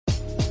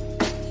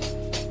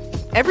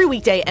Every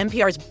weekday,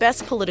 NPR's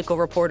best political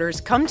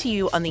reporters come to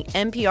you on the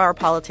NPR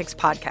Politics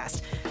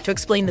Podcast to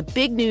explain the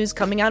big news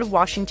coming out of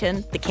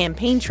Washington, the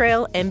campaign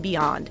trail, and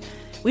beyond.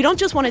 We don't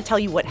just want to tell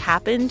you what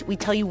happened, we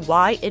tell you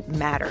why it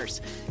matters.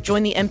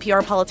 Join the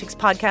NPR Politics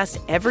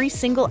Podcast every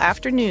single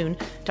afternoon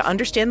to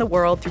understand the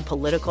world through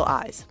political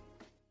eyes.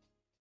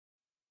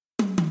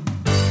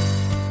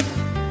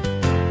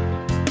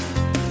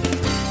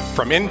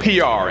 From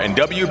NPR and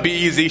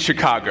WBEZ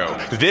Chicago,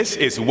 this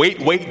is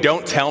Wait, Wait,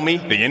 Don't Tell Me,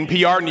 the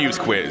NPR News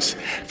Quiz.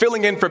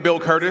 Filling in for Bill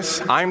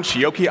Curtis, I'm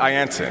Chioke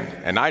Ianson,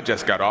 and I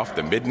just got off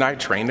the midnight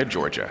train to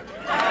Georgia.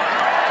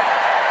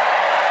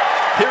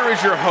 Here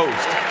is your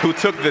host, who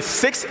took the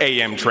 6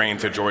 a.m. train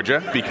to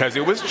Georgia because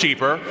it was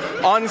cheaper,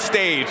 on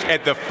stage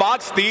at the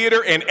Fox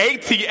Theater in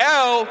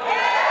ATL,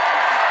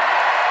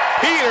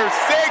 Peter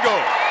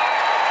Sagal.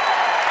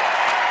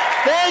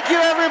 Thank you,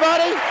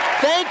 everybody.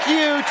 Thank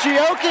you,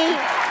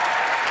 Chioke.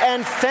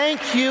 And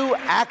thank you,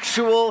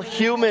 actual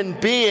human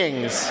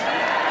beings.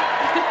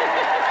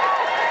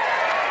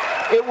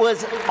 It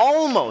was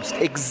almost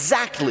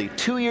exactly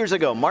 2 years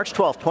ago, March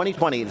 12th,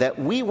 2020, that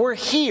we were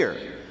here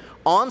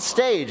on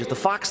stage at the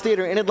Fox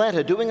Theater in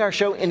Atlanta doing our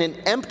show in an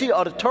empty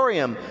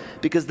auditorium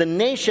because the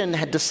nation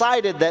had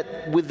decided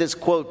that with this,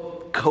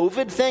 quote,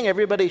 COVID thing,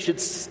 everybody should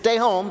stay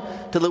home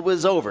till it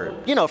was over,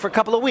 for a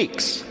couple of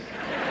weeks.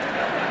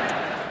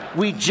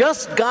 We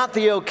just got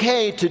the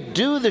okay to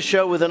do the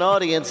show with an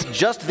audience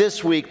just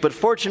this week, but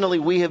fortunately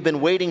we have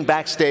been waiting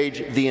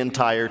backstage the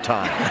entire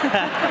time.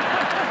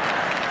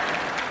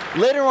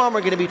 Later on,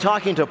 we're going to be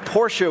talking to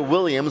Porsha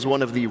Williams,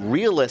 one of the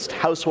realest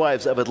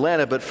housewives of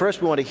Atlanta, but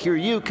first we want to hear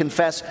you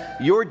confess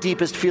your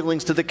deepest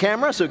feelings to the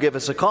camera, so give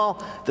us a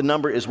call. The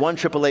number is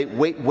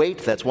 1-888-WAIT-WAIT.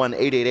 That's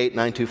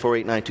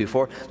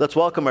 1-888-924-8924. Let's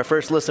welcome our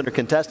first listener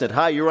contestant.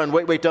 Hi, you're on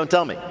Wait, Wait, Don't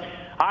Tell Me.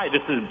 Hi,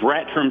 this is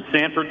Brett from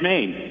Sanford,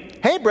 Maine.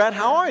 Hey, Brett,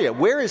 how are you?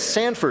 Where is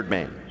Sanford,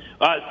 Maine?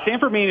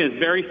 Sanford, Maine is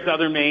very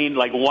southern Maine,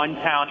 like one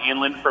town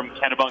inland from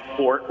Kennebunk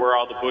Fort, where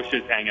all the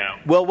Bushes hang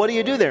out. Well, what do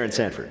you do there in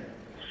Sanford?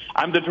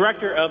 I'm the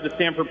director of the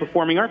Sanford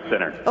Performing Arts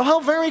Center. Oh, how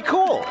very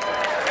cool.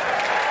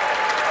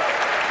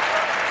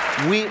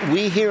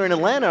 We here in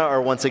Atlanta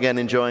are once again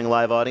enjoying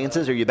live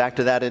audiences. Are you back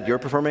to that at your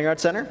Performing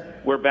Arts Center?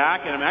 We're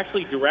back, and I'm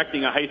actually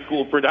directing a high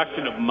school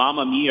production of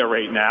Mamma Mia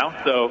right now,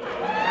 so...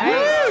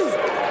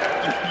 Nice.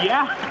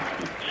 Yeah.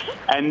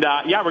 And,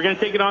 we're going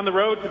to take it on the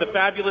road to the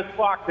fabulous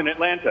Fox in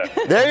Atlanta.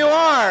 There you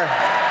are.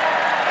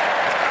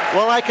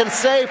 Well, I can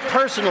say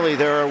personally,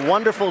 they're a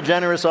wonderful,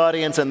 generous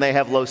audience, and they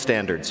have low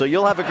standards, so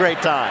you'll have a great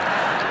time.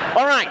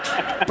 All right,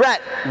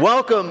 Brett,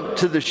 welcome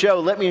to the show.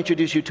 Let me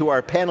introduce you to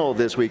our panel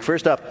this week.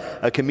 First up,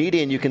 a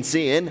comedian you can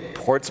see in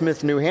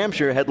Portsmouth, New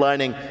Hampshire,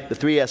 headlining the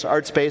 3S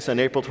Art Space on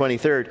April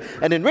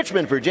 23rd, and in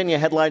Richmond, Virginia,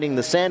 headlining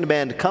the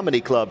Sandman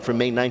Comedy Club from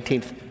May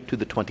 19th to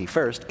the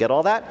 21st. Get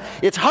all that?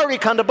 It's Hari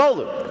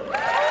Kondabolu.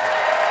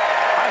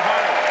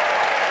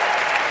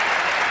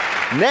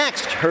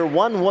 Next, her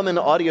one-woman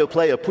audio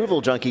play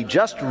Approval Junkie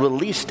just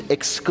released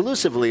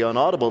exclusively on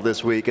Audible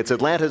this week. It's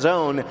Atlanta's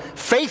own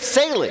Faith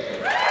Salie.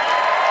 Hey, Brett.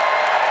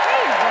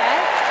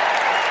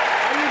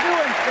 How you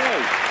doing,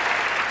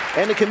 Faith?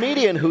 And a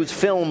comedian whose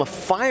film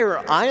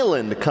Fire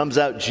Island comes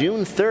out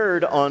June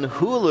 3rd on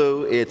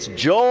Hulu. It's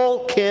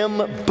Joel Kim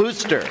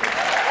Booster.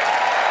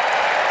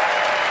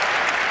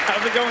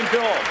 How's it going,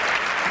 Joel?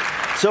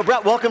 So,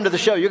 Brett, welcome to the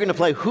show. You're going to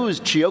play Who's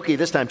Chioke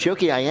this time.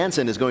 Chioke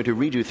Ianson is going to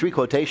read you 3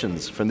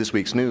 quotations from this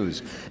week's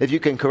news. If you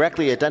can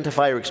correctly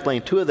identify or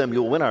explain 2 of them,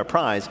 you'll win our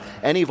prize.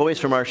 Any voice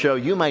from our show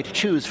you might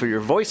choose for your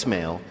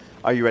voicemail.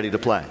 Are you ready to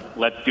play?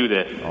 Let's do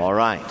this. All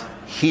right.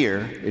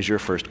 Here is your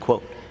first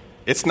quote.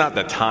 It's not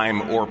the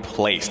time or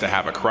place to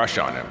have a crush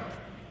on him,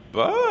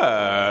 but...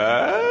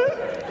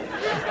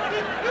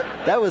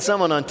 That was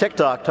someone on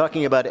TikTok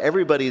talking about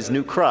everybody's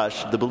new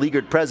crush, the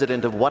beleaguered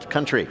president of what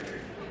country?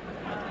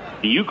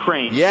 The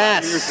Ukraine.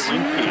 Yes.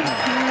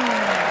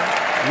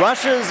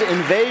 Russia's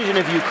invasion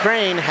of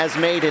Ukraine has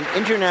made an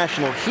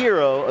international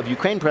hero of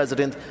Ukraine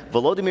President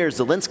Volodymyr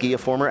Zelensky, a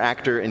former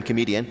actor and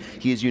comedian.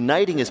 He is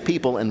uniting his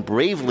people and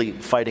bravely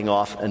fighting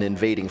off an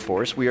invading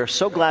force. We are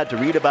so glad to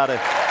read about it.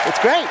 It's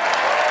great.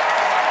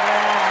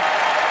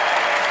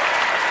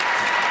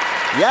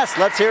 Yes,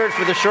 let's hear it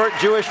for the short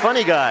Jewish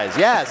funny guys.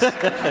 Yes.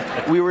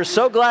 We were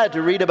so glad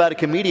to read about a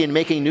comedian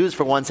making news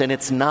for once, and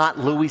it's not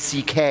Louis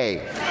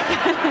C.K.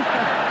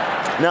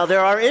 Now,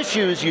 there are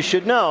issues you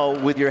should know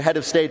with your head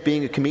of state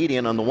being a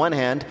comedian. On the one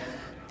hand,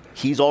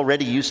 he's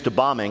already used to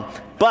bombing,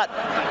 but...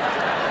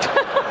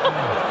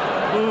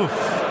 Oof.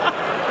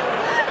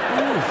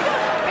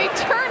 They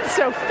turn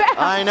so fast.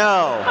 I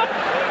know.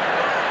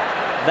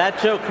 That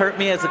joke hurt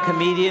me as a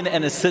comedian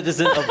and a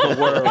citizen of the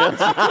world.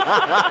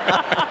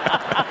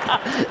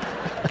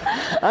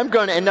 I'm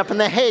going to end up in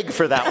The Hague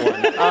for that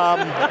one.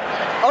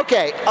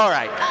 Okay, all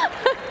right.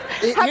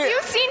 Have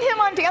you seen him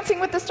on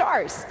Dancing with the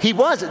Stars? He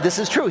was. This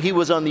is true. He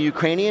was on the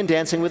Ukrainian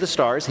Dancing with the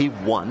Stars. He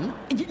won.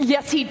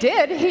 Yes, he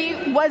did. He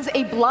was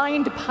a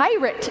blind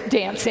pirate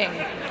dancing.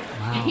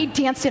 Wow. He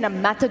danced in a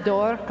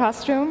matador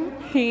costume.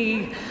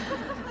 He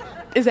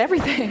is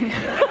everything.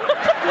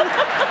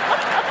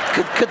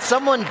 Could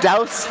someone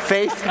douse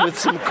Faith with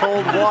some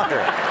cold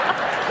water?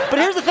 But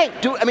here's the thing.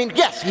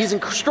 Yes, he's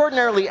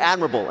extraordinarily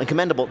admirable and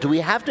commendable. Do we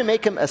have to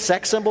make him a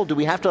sex symbol? Do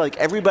we have to, like,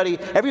 every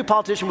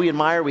politician we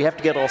admire, we have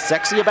to get all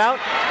sexy about?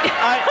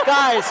 I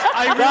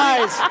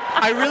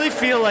really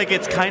feel like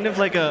it's kind of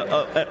like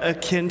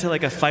akin to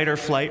like a fight or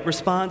flight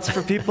response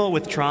for people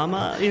with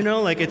trauma. You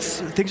know, like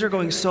things are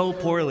going so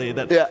poorly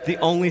that the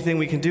only thing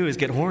we can do is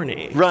get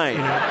horny. Right. You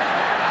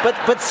know?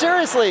 But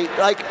seriously,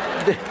 like,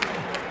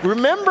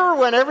 remember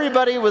when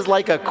everybody was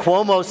like a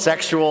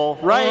Cuomo-sexual,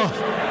 right?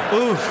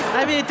 Oof.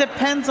 I mean, it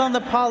depends on the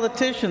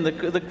politician. The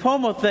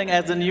Cuomo thing,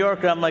 as a New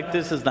Yorker, I'm like,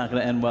 this is not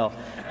going to end well.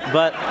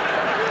 But,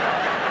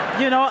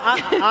 you know,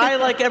 I,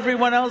 like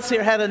everyone else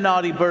here, had a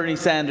naughty Bernie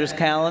Sanders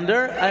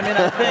calendar. I mean,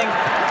 I think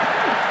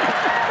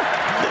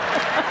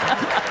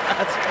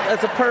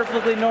that's a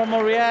perfectly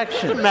normal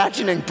reaction.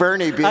 Imagining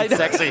Bernie being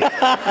sexy.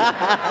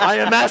 I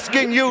am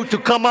asking you to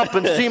come up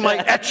and see my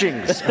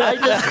etchings. I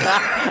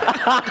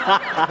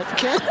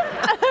can't.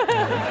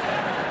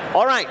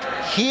 All right,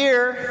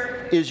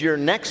 here is your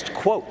next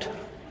quote.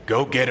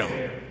 Go get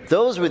him.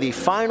 Those were the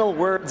final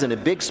words in a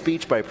big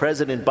speech by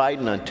President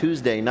Biden on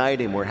Tuesday night,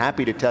 and we're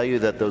happy to tell you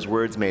that those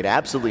words made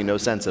absolutely no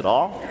sense at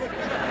all.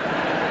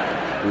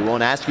 We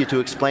won't ask you to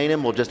explain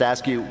them. We'll just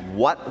ask you,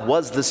 what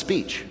was the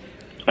speech?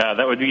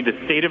 That would be the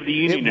State of the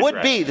Union address. It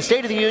would be the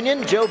State of the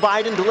Union. Joe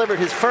Biden delivered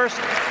his first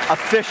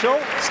official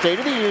State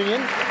of the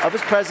Union of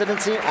his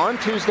presidency on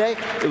Tuesday.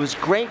 It was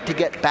great to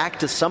get back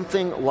to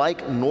something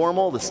like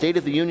normal. The State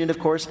of the Union, of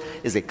course,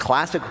 is a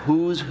classic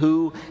who's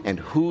who and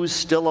who's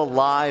still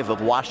alive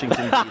of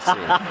Washington, D.C.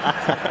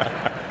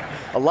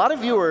 A lot of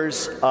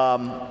viewers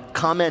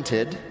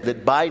commented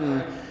that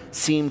Biden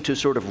seemed to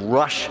sort of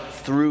rush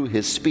through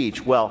his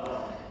speech. Well,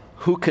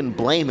 who can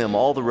blame him?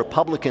 All the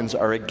Republicans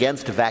are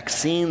against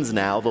vaccines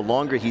now. The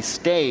longer he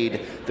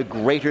stayed, the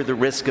greater the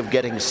risk of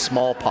getting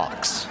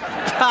smallpox.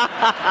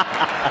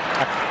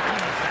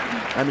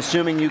 I'm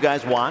assuming you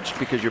guys watched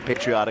because you're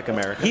patriotic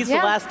Americans. He's the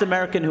last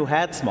American who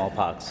had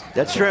smallpox.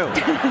 That's true.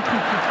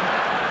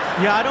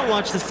 Yeah, I don't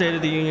watch the State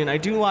of the Union. I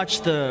do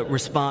watch the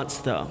response,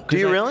 though. Do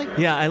you really?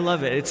 Yeah, I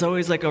love it. It's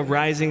always like a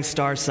rising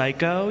star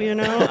psycho, you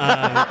know?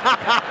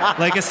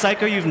 Like a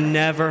psycho you've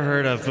never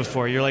heard of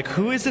before. You're like,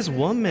 who is this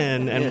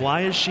woman, and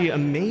why is she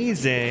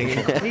amazing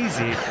and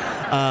crazy?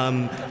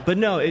 But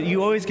no,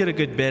 you always get a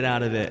good bit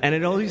out of it. And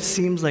it always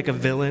seems like a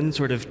villain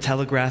sort of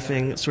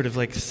telegraphing, sort of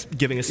like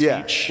giving a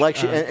speech. Yeah,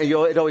 like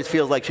it always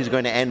feels like she's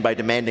going to end by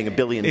demanding $1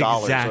 billion.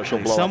 Exactly. So she'll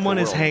blow Someone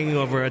up the is world. hanging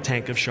over a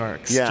tank of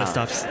sharks. Yeah. Just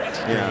off.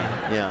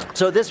 Yeah.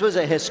 So this was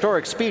a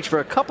historic speech for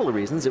a couple of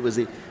reasons. It was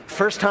the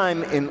first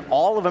time in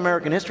all of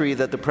American history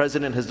that the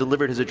president has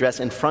delivered his address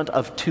in front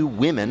of two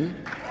women,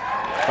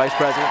 Vice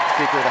President,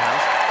 Speaker of the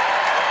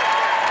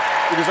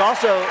House. It was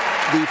also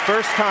the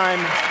first time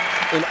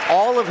in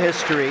all of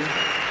history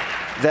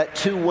that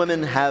two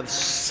women have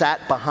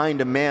sat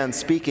behind a man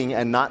speaking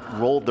and not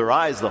rolled their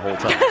eyes the whole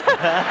time.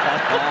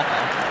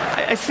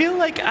 I feel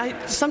like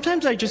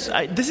sometimes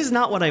this is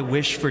not what I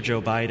wish for Joe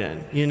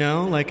Biden, you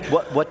know? Like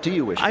what do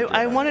you wish for Joe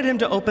I wanted him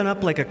to open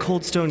up like a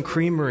Cold Stone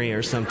Creamery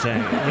or something,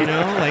 you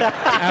know? Like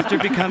after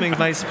becoming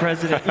vice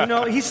president. You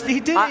know, he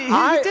did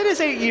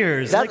his 8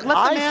 years. Like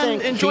let the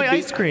man enjoy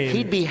ice cream.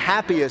 He'd be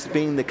happiest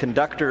being the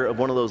conductor of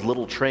one of those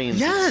little trains.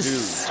 Yes.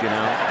 Suits, you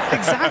know?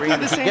 Exactly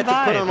the same get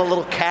vibe. To put on a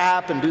little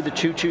cap and do the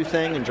choo-choo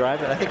thing and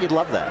drive it. I think he'd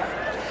love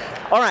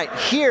that. All right,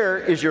 here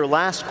is your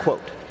last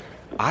quote.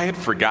 I had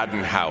forgotten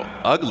how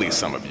ugly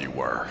some of you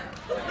were.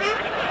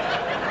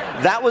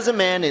 That was a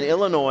man in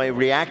Illinois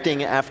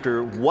reacting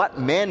after what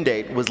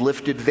mandate was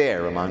lifted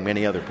there, among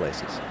many other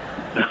places?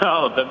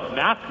 Oh, the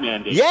mask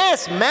mandate.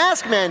 Yes,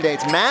 mask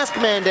mandates. Mask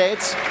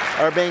mandates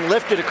are being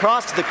lifted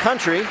across the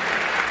country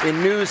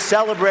in news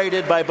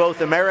celebrated by both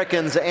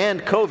Americans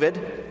and COVID.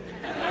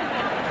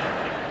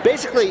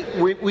 Basically,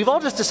 we've all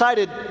just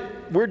decided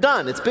we're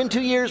done. It's been 2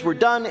 years. We're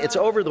done. It's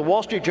over. The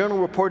Wall Street Journal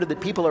reported that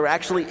people are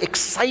actually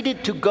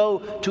excited to go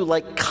to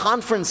like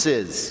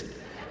conferences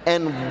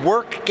and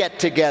work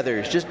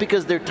get-togethers just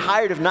because they're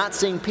tired of not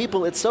seeing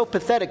people. It's so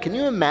pathetic. Can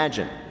you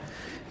imagine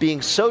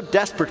being so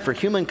desperate for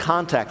human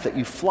contact that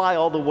you fly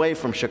all the way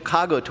from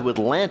Chicago to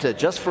Atlanta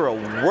just for a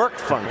work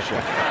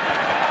function?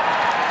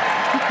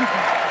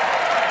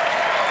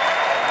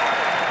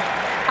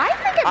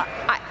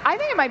 I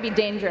think it might be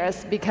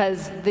dangerous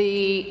because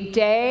the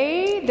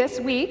day this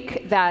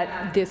week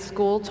that the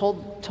school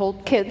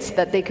told kids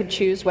that they could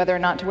choose whether or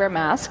not to wear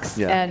masks,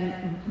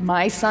 and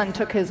my son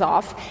took his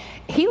off,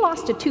 he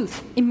lost a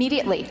tooth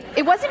immediately.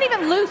 It wasn't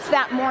even loose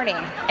that morning,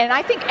 and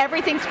I think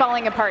everything's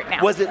falling apart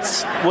now. Was it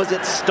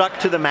stuck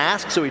to the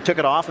mask, so he took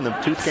it off and the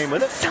tooth came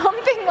with it?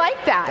 Something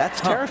like that.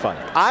 That's terrifying.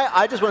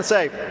 I just want to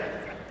say,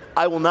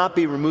 I will not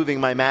be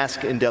removing my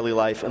mask in daily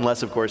life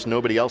unless, of course,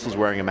 nobody else is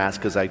wearing a mask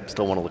because I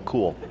still want to look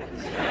cool.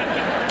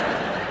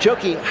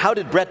 Jokey, how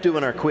did Brett do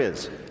in our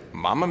quiz?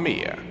 Mamma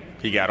mia.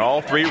 He got all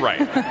 3 right.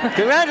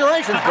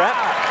 Congratulations, Brett.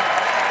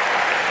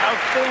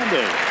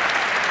 Outstanding.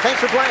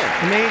 Thanks for playing.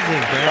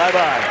 Amazing, Brett.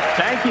 Bye-bye.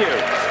 Thank you.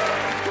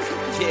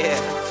 Yeah.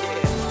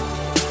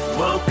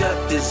 Woke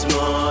up this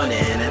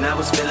morning, and I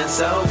was feeling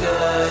so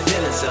good,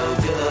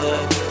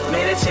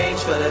 Made a change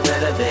for the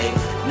better, babe.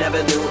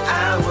 Never knew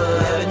I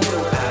would.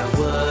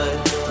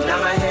 Now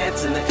my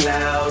head's in the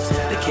clouds,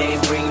 they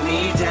can't bring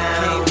me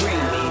down.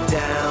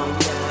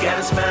 Got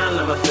a smile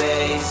on my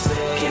face,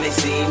 can they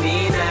see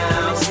me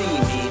now?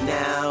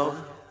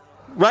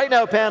 Right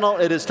now, panel,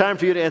 it is time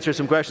for you to answer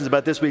some questions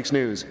about this week's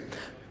news.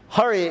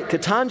 Hari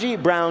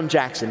Ketanji Brown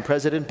Jackson,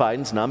 President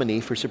Biden's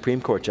nominee for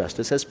Supreme Court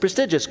Justice, has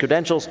prestigious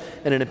credentials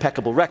and an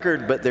impeccable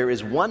record, but there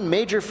is one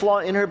major flaw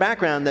in her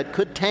background that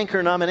could tank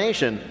her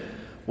nomination.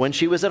 When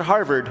she was at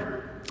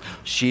Harvard,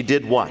 she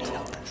did what?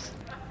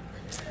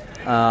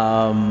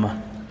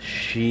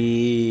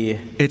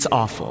 It's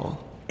awful.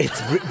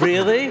 It's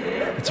really?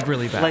 It's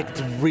really bad. Like,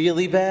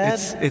 really bad?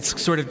 It's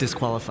sort of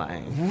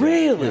disqualifying.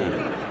 Really?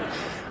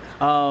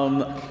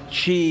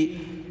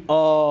 She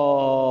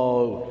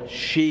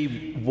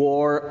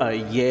wore a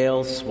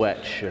Yale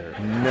sweatshirt.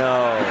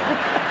 No.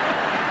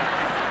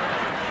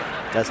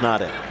 That's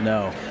not it.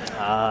 No.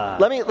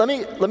 Let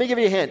me give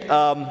you a hint.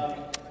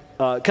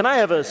 Can I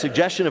have a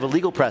suggestion of a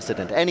legal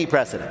precedent? Any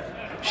precedent?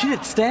 She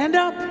did stand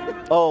up?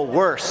 Oh,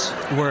 worse.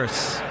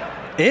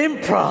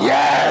 Improv.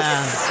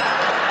 Yes!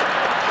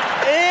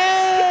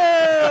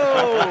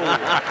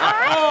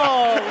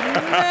 Oh,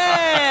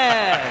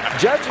 man!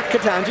 Judge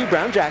Ketanji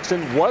Brown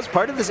Jackson was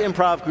part of this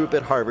improv group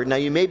at Harvard. Now,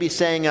 you may be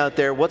saying out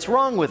there, what's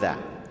wrong with that?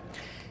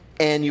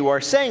 And you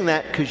are saying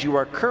that because you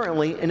are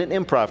currently in an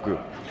improv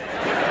group.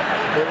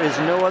 There is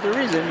no other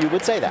reason you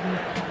would say that.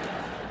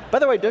 By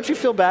the way, don't you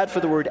feel bad for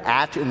the word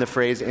 "at" in the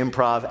phrase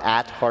improv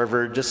at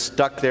Harvard, just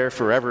stuck there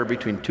forever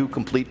between two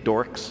complete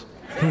dorks?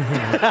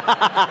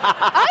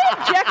 I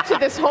object to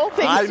this whole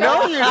thing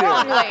strongly.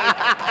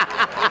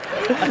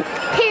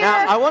 Here.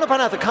 Now, I want to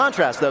point out the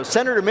contrast, though.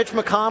 Senator Mitch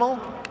McConnell,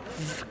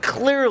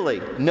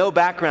 clearly no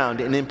background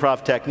in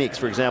improv techniques.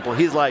 For example,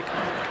 he's like,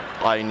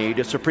 I need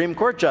a Supreme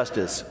Court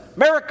justice.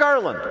 Merrick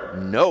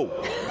Garland, no.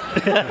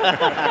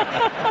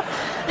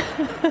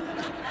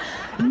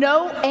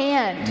 No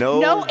and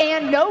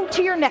no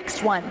to your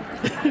next one.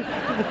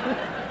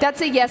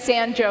 That's a yes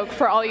and joke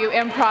for all you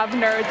improv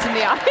nerds in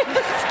the audience.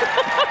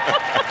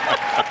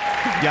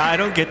 Yeah, I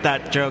don't get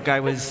that joke. I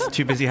was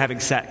too busy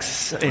having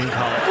sex in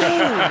college.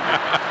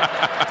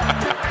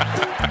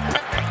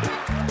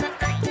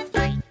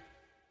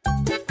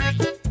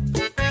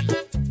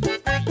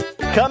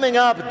 Coming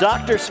up,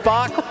 Dr.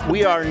 Spock.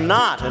 We are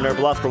not in our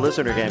Bluff the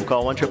Listener game.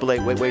 Call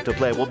 1-888-WAIT-WAIT to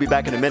play. We'll be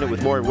back in a minute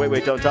with more Wait,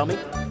 Wait, Don't Tell Me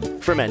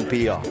from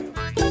NPR.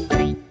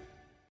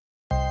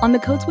 On the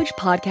Code Switch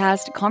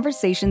podcast,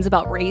 conversations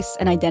about race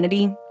and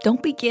identity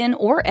don't begin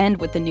or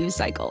end with the news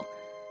cycle.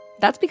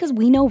 That's because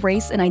we know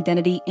race and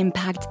identity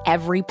impact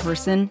every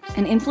person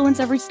and influence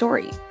every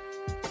story.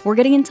 We're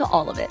getting into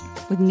all of it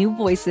with new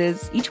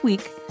voices each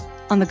week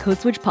on the Code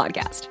Switch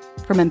podcast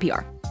from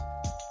NPR.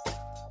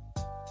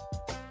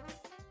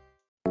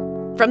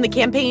 From the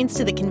campaigns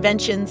to the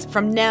conventions,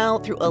 from now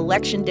through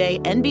Election Day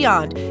and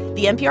beyond,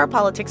 the NPR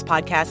Politics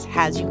podcast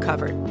has you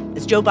covered.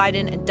 As Joe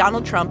Biden and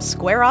Donald Trump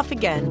square off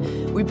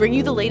again, we bring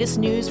you the latest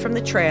news from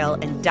the trail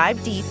and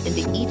dive deep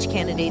into each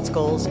candidate's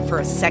goals for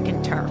a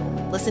second term.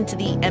 Listen to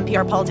the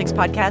NPR Politics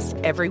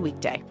podcast every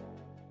weekday.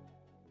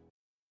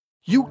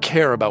 You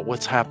care about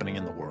what's happening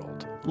in the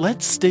world.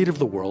 Let State of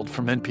the World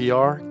from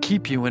NPR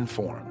keep you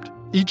informed.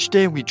 Each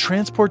day, we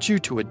transport you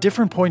to a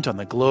different point on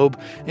the globe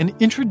and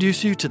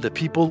introduce you to the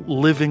people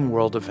living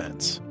world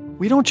events.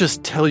 We don't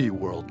just tell you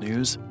world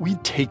news, we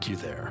take you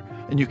there.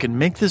 And you can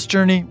make this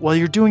journey while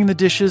you're doing the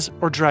dishes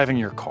or driving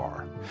your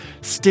car.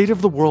 State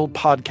of the World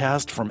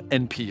podcast from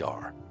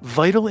NPR.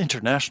 Vital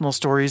international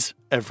stories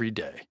every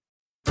day.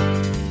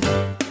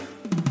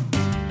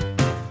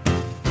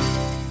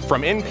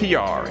 From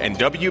NPR and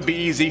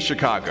WBEZ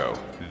Chicago,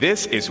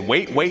 this is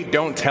Wait, Wait,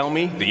 Don't Tell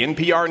Me, the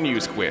NPR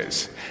News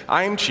Quiz.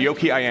 I'm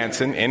Chioke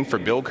Ayanson in for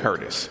Bill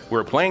Curtis.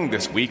 We're playing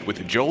this week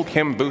with Joel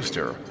Kim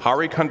Booster,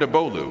 Hari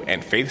Kondabolu,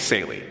 and Faith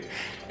Saley.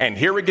 And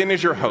here again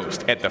is your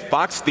host at the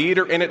Fox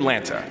Theater in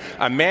Atlanta,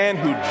 a man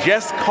who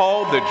just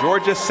called the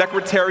Georgia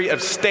Secretary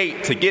of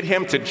State to get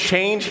him to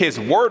change his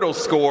Wordle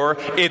score.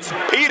 It's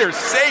Peter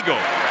Sagal.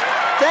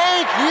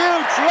 Thank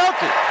you,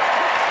 Chioke.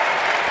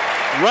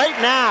 Right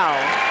now,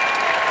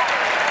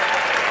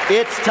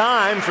 it's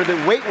time for the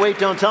Wait, Wait,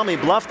 Don't Tell Me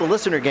Bluff the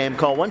Listener game.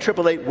 Call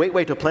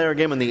 1-888-WAIT-WAIT to play our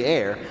game on the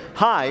air.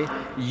 Hi,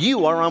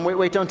 you are on Wait,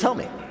 Wait, Don't Tell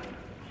Me.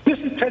 This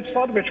is Ted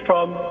Slotowich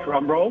from,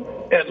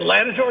 drumroll,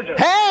 Atlanta, Georgia.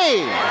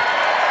 Hey!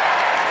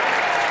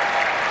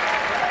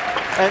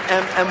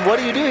 And what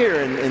do you do here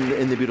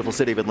in the beautiful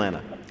city of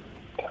Atlanta?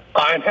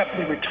 I'm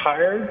happily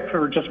retired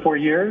for just 4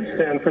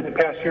 years, and for the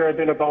past year I've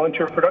been a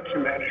volunteer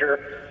production manager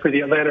for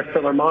the Atlanta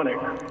Philharmonic.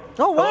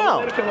 Oh, wow.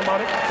 Hello, Atlanta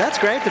Philharmonic. That's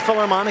great. The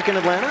Philharmonic in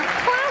Atlanta?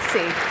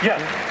 Classy.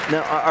 Yes.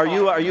 Now, are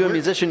you a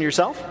musician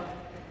yourself?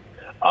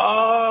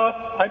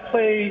 I'm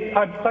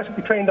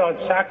classically trained on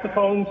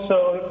saxophone,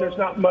 so there's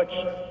not much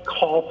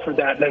call for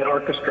that in an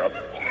orchestra.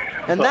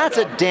 And that's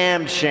a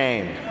damned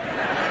shame.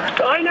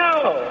 I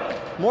know.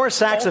 More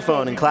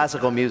saxophone in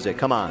classical music.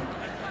 Come on.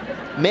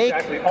 Make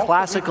Exactly.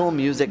 classical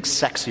music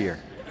sexier.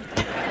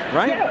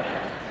 right?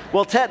 Yes.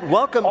 Well, Ted,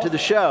 welcome to the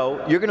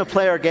show. You're going to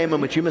play our game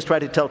in which you must try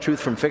to tell truth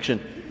from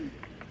fiction.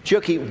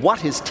 Chioki,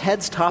 what is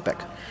Ted's topic?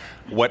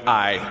 What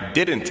I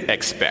didn't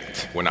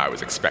expect when I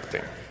was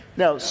expecting.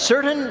 Now,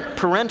 certain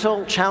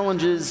parental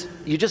challenges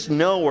you just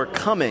know are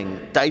coming.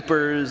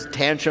 Diapers,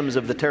 tantrums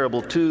of the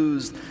terrible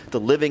twos, the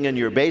living in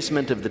your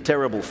basement of the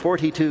terrible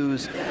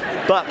 42s.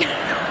 But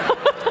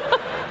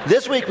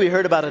this week we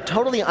heard about a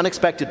totally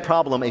unexpected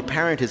problem a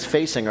parent is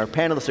facing. Our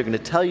panelists are going to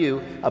tell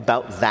you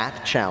about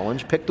that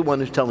challenge. Pick the one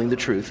who's telling the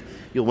truth.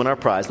 You'll win our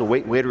prize, the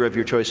waiter of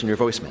your choice in your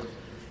voicemail.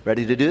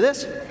 Ready to do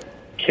this?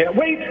 Can't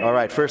wait. All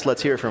right, first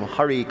let's hear from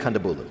Hari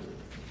Kondabolu.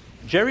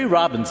 Jerry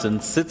Robinson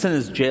sits in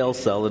his jail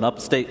cell in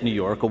upstate New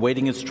York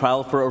awaiting his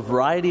trial for a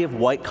variety of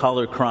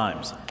white-collar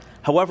crimes.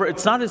 However,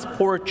 it's not his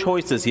poor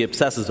choices he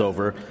obsesses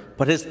over,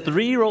 but his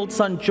 3-year-old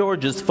son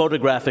George's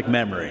photographic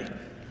memory.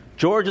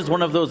 George is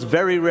one of those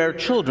very rare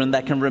children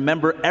that can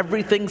remember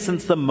everything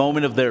since the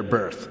moment of their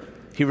birth.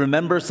 He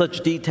remembers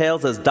such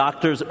details as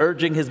doctors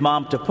urging his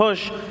mom to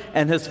push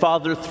and his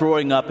father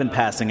throwing up and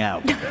passing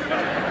out.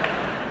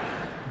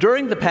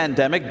 During the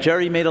pandemic,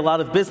 Jerry made a lot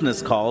of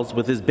business calls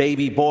with his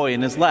baby boy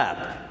in his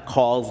lap,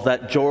 calls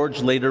that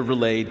George later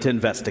relayed to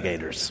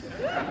investigators.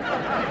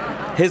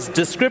 His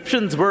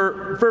descriptions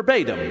were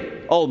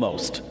verbatim,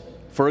 almost.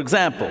 For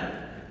example,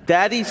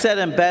 Daddy said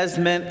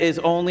embezzlement is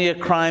only a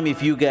crime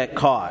if you get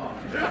caught.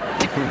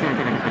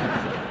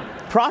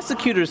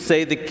 Prosecutors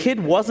say the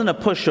kid wasn't a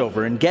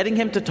pushover, and getting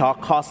him to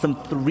talk cost them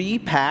 3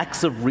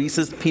 packs of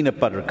Reese's peanut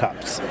butter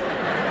cups.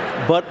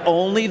 But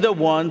only the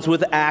ones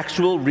with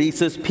actual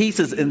Reese's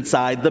pieces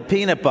inside the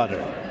peanut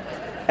butter.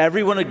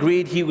 Everyone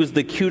agreed he was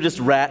the cutest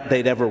rat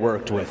they'd ever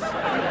worked with.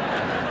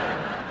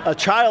 A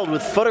child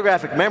with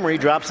photographic memory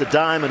drops a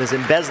dime on his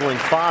embezzling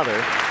father.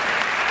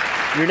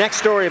 Your next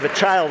story of a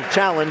child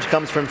challenge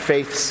comes from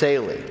Faith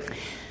Saley.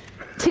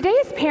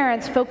 Today's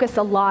parents focus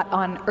a lot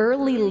on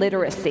early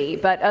literacy,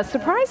 but a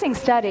surprising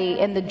study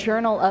in the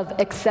Journal of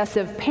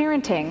Excessive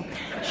Parenting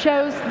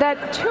shows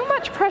that too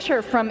much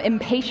pressure from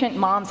impatient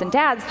moms and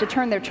dads to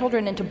turn their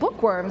children into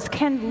bookworms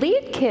can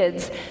lead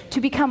kids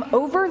to become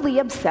overly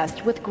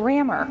obsessed with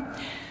grammar.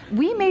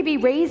 We may be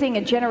raising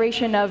a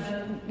generation of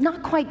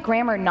not quite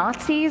grammar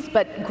Nazis,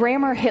 but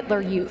grammar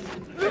Hitler youth.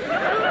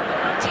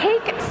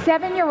 Take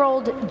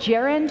 7-year-old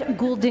Gerund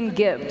Goulden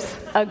Gibbs,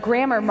 a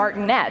grammar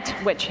martinet,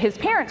 which his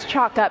parents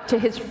chalk up to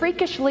his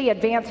freakishly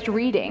advanced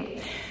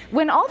reading.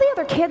 When all the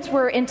other kids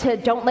were into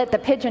Don't Let the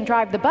Pigeon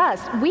Drive the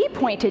Bus, we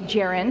pointed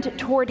Gerund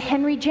toward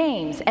Henry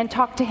James and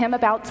talked to him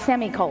about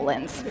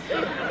semicolons,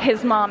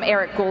 his mom,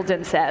 Eric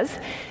Goulden, says.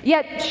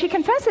 Yet she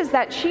confesses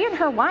that she and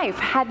her wife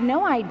had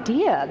no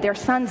idea their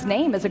son's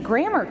name is a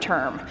grammar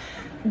term.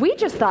 We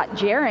just thought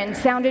Gerund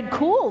sounded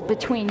cool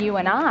between you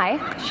and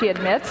I, she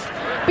admits.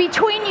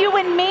 Between you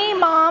and me,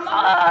 Mom,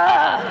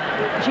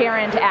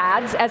 Gerund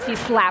adds as he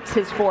slaps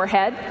his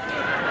forehead.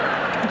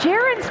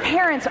 Gerund's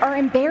parents are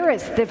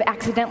embarrassed they've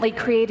accidentally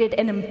created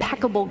an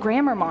impeccable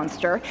grammar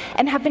monster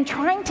and have been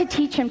trying to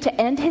teach him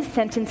to end his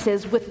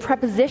sentences with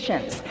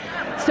prepositions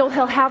so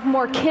he'll have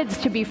more kids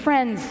to be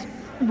friends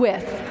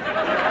with.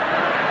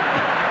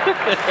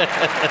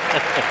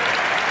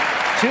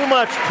 Too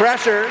much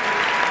pressure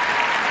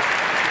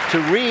to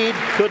read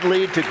could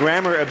lead to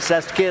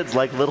grammar-obsessed kids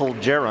like little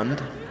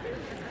Gerund.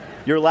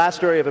 Your last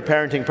story of a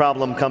parenting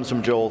problem comes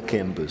from Joel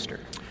Kim Booster.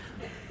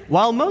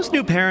 While most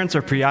new parents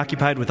are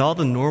preoccupied with all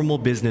the normal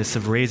business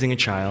of raising a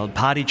child,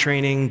 potty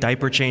training,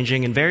 diaper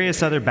changing, and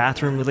various other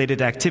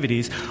bathroom-related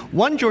activities,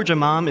 one Georgia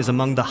mom is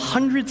among the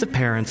hundreds of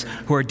parents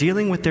who are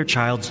dealing with their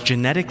child's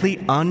genetically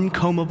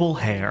uncombable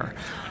hair.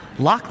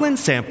 Lachlan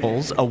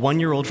Samples, a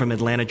 1-year-old from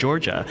Atlanta,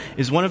 Georgia,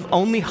 is one of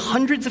only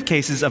hundreds of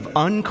cases of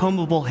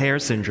uncombable hair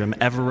syndrome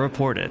ever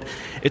reported.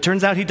 It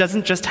turns out he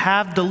doesn't just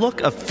have the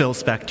look of Phil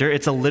Spector,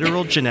 it's a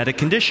literal genetic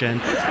condition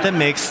that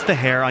makes the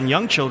hair on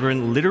young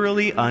children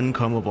literally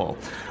uncombable.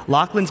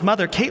 Lachlan's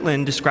mother,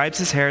 Caitlin, describes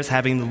his hair as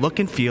having the look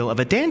and feel of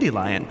a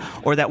dandelion,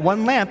 or that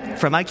one lamp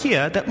from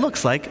IKEA that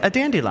looks like a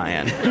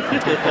dandelion.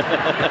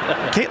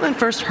 Caitlin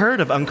first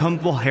heard of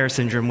uncombable hair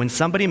syndrome when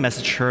somebody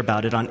messaged her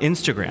about it on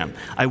Instagram.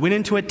 I went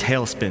into a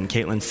tailspin,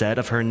 Caitlin said,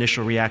 of her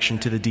initial reaction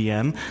to the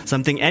DM,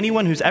 something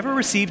anyone who's ever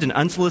received an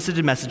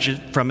unsolicited message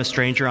from a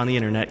stranger on the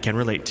internet can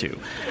relate to.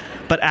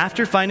 But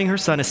after finding her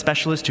son a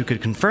specialist who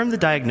could confirm the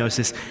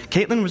diagnosis,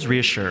 Caitlin was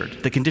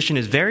reassured. The condition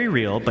is very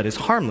real, but is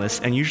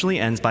harmless and usually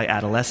ends by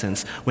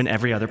adolescence when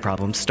every other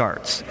problem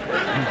starts.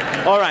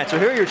 All right, so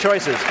here are your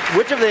choices.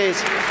 Which of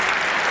these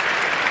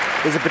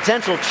is a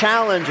potential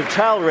challenge of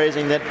child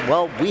raising that,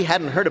 well, we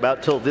hadn't heard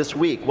about till this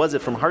week? Was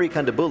it from Hari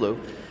Kondabolu,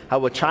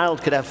 how a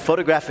child could have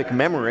photographic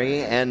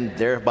memory and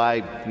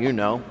thereby,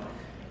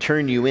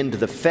 turn you into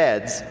the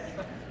feds?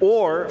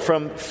 Or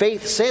from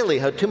Faith Saley,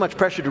 how too much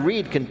pressure to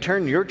read can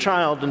turn your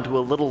child into a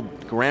little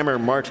grammar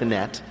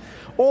martinet?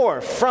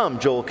 Or from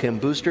Joel Kim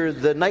Booster,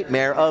 the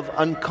nightmare of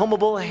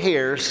uncombable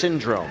hair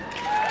syndrome?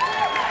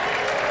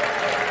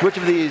 Which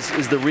of these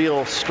is the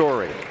real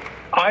story?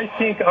 I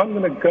think I'm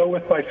going to go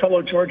with my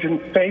fellow Georgian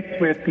Faith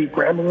with the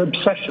grammar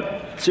obsession.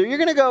 So you're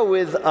going to go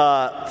with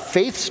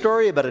Faith's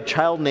story about a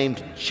child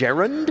named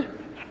Gerund?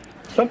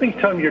 Something's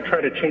telling me you're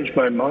trying to change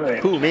my mind.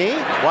 Who, me?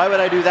 Why would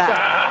I do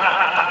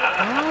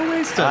that?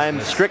 Always does I'm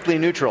this. strictly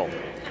neutral.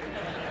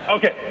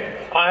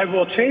 Okay, I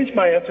will change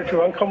my answer to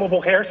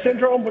uncombable hair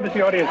syndrome. What does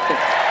the audience think?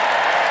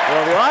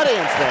 Well, the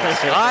audience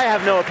thinks. I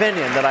have no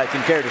opinion that I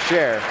can care to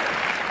share,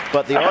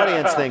 but the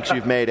audience thinks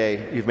you've made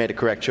a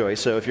correct choice.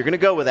 So if you're going to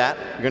go with that,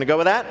 you're going to go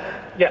with that?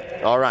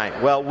 Yes. All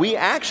right. Well, we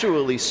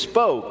actually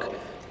spoke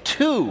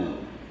to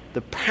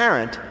the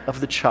parent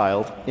of the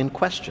child in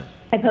question.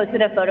 I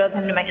posted a photo of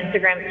him to my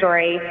Instagram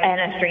story,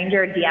 and a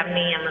stranger DM'd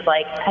me and was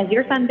like, has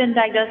your son been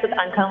diagnosed with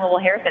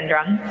uncombable hair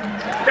syndrome?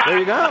 There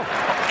you go.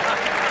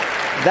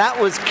 That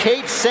was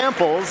Kate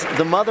Samples,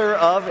 the mother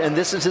of, and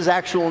this is his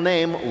actual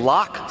name,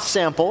 Locke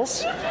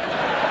Samples.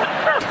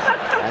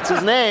 That's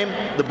his name,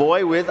 the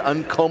boy with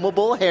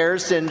uncombable hair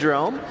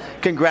syndrome.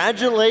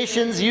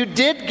 Congratulations, you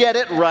did get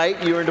it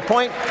right. You earned a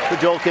point for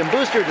Joel Kim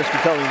Booster just for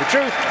telling the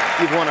truth.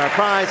 You've won our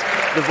prize,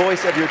 the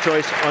voice of your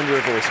choice on your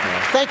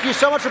voicemail. Thank you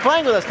so much for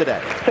playing with us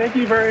today. Thank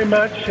you very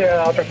much.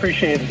 I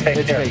appreciate it.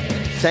 Take care. Great.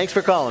 Thanks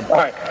for calling. All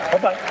right.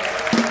 Bye-bye.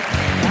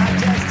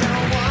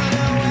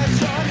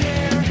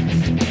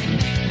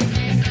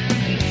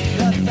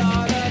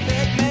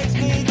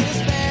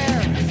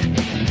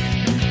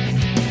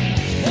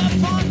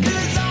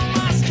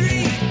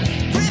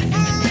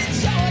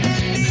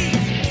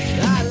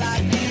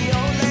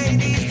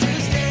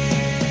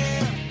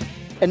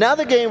 And now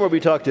the game where we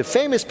talk to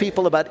famous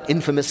people about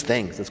infamous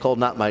things. It's called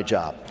Not My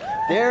Job.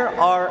 There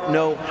are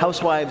no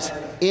housewives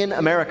in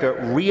America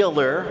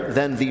realer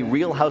than the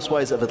Real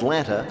Housewives of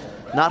Atlanta.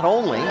 Not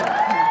only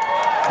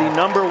the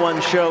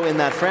 #1 show in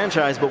that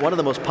franchise, but one of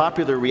the most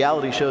popular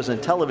reality shows on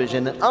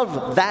television. And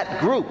of that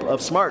group of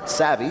smart,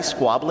 savvy,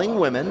 squabbling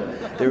women,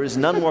 there is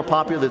none more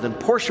popular than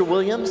Porsha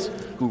Williams,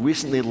 who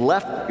recently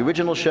left the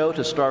original show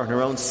to star in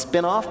her own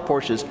spin-off,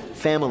 Porsha's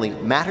Family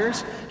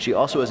Matters. She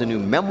also has a new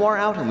memoir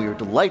out, and we are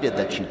delighted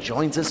that she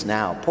joins us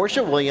now.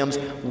 Porsha Williams,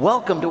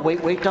 welcome to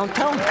Wait, Wait, Don't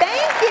Tell Me.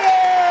 Thank you.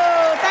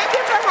 Thank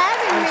you for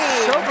having me.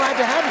 I'm so glad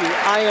to have you.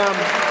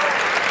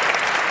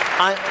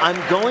 I'm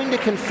going to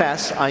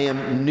confess I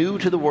am new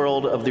to the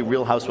world of the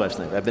Real Housewives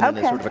thing. I've been in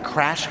a sort of a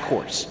crash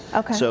course.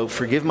 Okay. So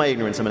forgive my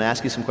ignorance. I'm going to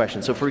ask you some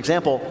questions. So for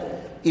example,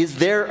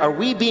 are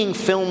we being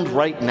filmed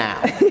right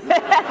now?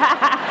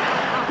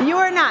 You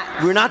are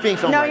not. We're not being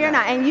filmed right now. No, you're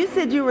not. And you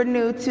said you were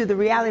new to the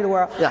reality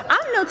world. Yeah.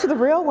 I'm new to the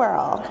real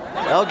world.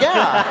 Oh,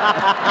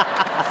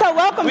 yeah. So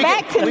welcome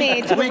back to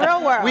the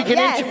real world. We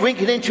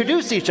can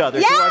introduce each other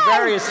to our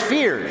various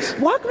spheres.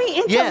 Walk me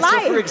into life.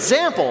 So for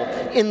example,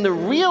 in the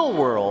real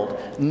world,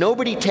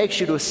 nobody takes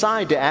you to a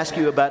side to ask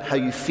you about how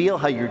you feel,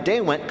 how your day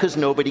went, because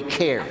nobody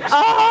cares.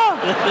 Oh!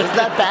 Is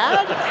that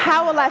bad?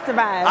 How will I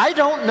survive? I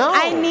don't know.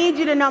 I need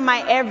you to know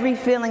my every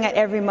feeling at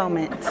every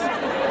moment.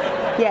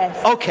 Yes.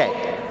 Okay.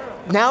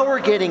 Now we're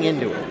getting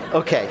into it.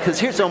 Okay, because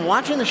so I'm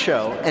watching the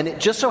show, and it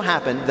just so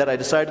happened that I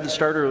decided to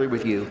start early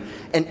with you,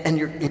 and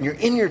you're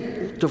in your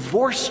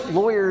divorce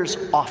lawyer's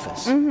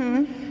office,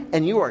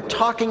 and you are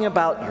talking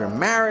about your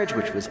marriage,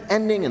 which was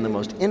ending in the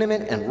most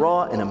intimate and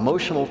raw and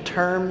emotional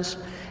terms,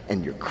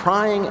 and you're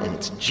crying, and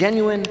it's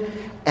genuine,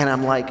 and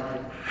I'm like,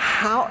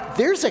 how?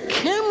 There's a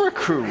camera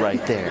crew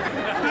right there.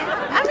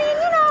 I mean,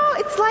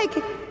 it's like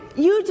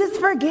you just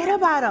forget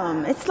about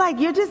them. It's like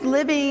you're just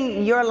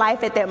living your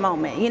life at that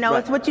moment. Right.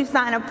 It's what you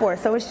sign up for.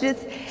 So it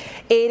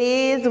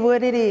is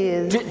what it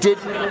is.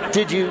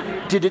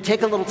 Did it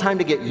take a little time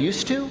to get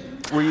used to?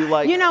 Were you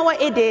like... You know what?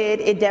 It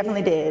did. It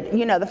definitely did.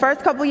 The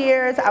first couple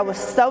years, I was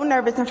so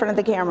nervous in front of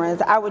the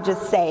cameras, I would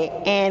just say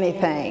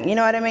anything. You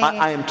know what I mean?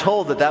 I am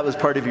told that was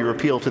part of your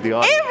appeal to the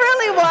audience. It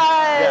really was.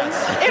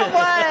 Yes. It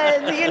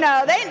was. They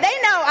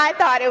know I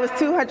thought it was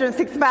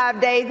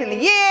 265 days in the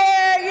year.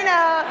 They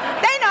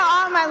know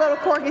all my little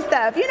quirky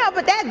stuff.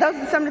 But those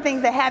are some of the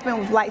things that happen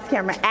with lights,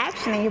 camera,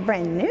 action, and you're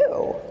brand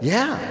new.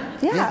 Yeah.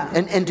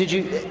 And did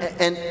you...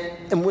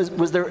 And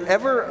was there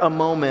ever a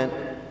moment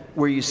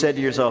where you said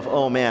to yourself,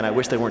 "Oh man, I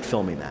wish they weren't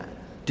filming that"?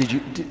 Did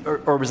you,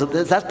 or was it?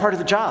 Is that part of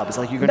the job? It's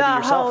like you're going to be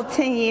yourself. The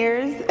whole 10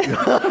 years.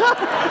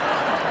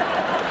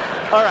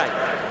 All right,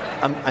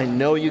 I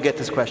know you get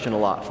this question a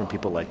lot from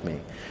people like me,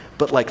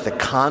 but like the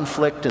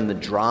conflict and the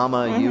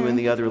drama, you and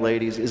the other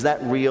ladies, is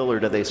that real,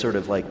 or do they sort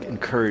of like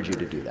encourage you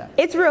to do that?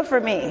 It's real for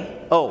me.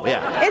 Oh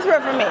yeah. It's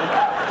real for me.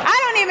 I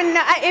don't even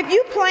know if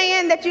you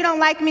playing that you don't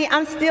like me.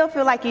 I still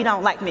feel like you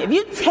don't like me. If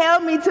you tell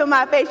me to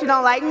my face you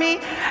don't like me,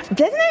 doesn't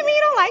that mean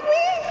you don't like me?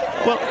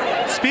 Well,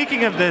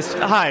 speaking of this,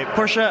 hi,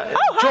 Porsha. Oh,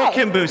 hi. Joel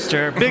Kim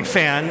Booster, big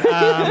fan.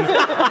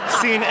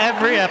 Seen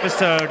every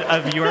episode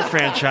of your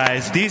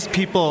franchise. These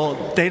people,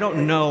 they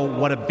don't know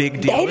what a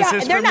big deal this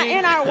is for me. They're not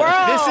in our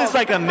world. This is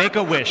like a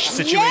Make-A-Wish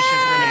situation for me.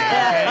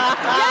 Okay?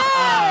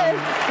 Yes.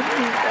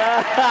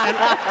 And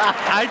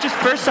I just,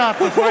 first off,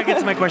 before I get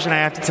to my question, I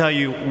have to tell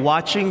you,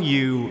 watching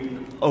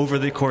you over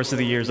the course of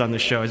the years on the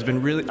show has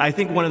been really, I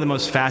think, one of the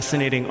most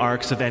fascinating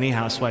arcs of any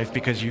housewife,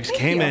 because you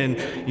came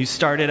in, you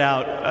started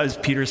out, as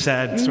Peter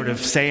said, sort of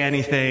say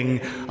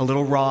anything, a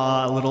little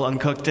raw, a little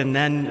uncooked, and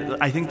then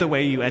I think the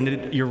way you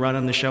ended your run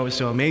on the show is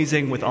so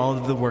amazing with all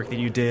of the work that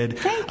you did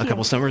a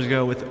couple summers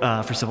ago with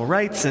for civil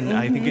rights, and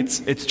I think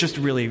it's just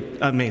really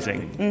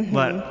amazing.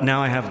 But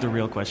now I have the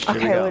real question.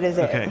 Okay, what is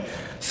it? Okay,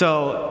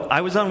 so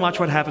I was on Watch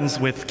What Happens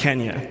with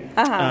Kenya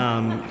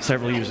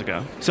several years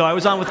ago. So I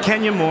was on with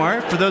Kenya Moore,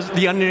 for those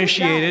the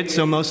uninitiated,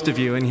 so most of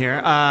you in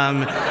here.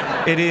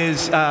 It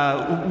is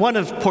one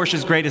of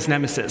Porsha's greatest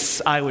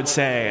nemesis, I would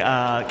say,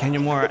 Kenya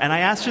Moore. And I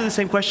asked her the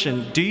same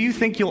question. Do you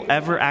think you'll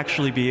ever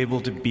actually be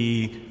able to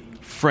be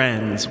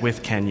friends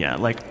with Kenya?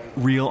 Like,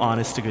 real,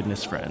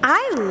 honest-to-goodness friends?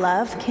 I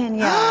love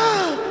Kenya.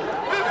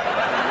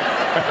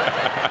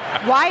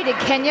 Why? Did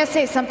Kenya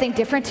say something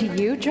different to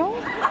you,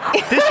 Joel?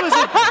 This was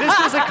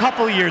a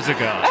couple years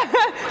ago.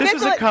 This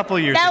was a couple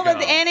years ago. That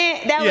was in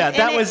it?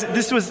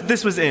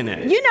 This was in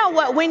it. You know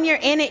what? When you're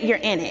in it, you're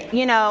in it.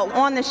 You know,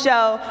 on the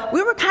show,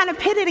 we were kind of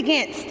pitted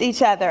against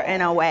each other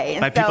in a way.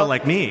 By people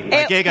like me.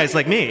 By gay guys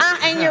like me.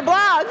 And your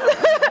blogs.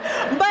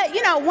 But,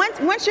 you know,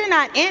 once you're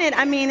not in it,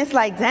 I mean, it's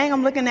like, dang,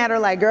 I'm looking at her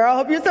like, girl, I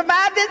hope you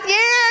survive this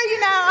year. You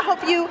know, I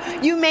hope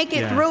you make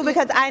it through,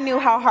 because I knew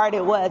how hard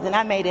it was, and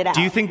I made it out.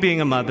 Do you think being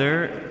a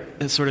mother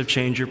has sort of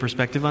changed your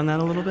perspective on that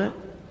a little bit?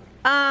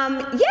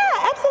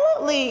 Yeah,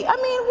 absolutely.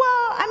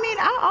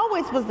 I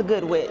always was the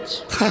good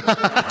witch.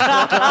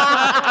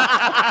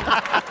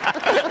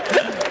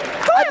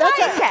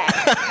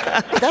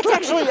 That's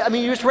actually, I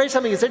mean, you just raised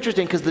something that's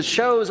interesting, because the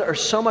shows are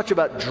so much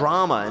about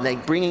drama and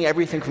like bringing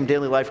everything from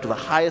daily life to the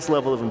highest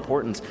level of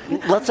importance.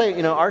 Let's say,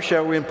 you know, our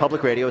show, we're in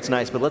public radio, it's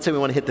nice, but let's say we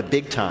want to hit the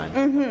big time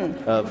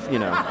of, you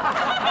know.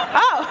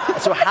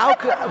 So how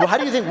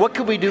do you think, what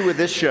could we do with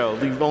this show?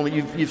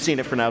 You've seen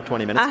it for now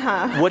 20 minutes.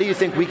 What do you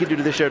think we could do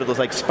to this show to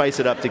like spice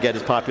it up to get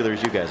as popular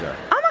as you guys are?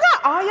 Oh my God,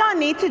 all y'all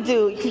need to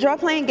do, because you're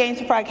playing games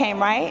before I came,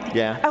 right?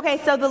 Yeah. Okay,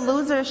 so the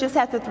losers just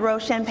have to throw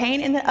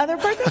champagne in the other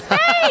person's face.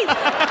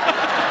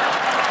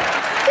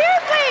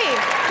 Seriously.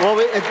 Well,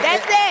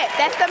 that's it.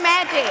 That's the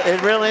magic.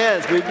 It really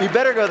is. We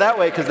better go that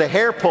way, because the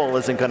hair pull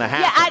isn't going to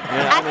happen.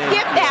 Yeah, I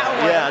skipped that one.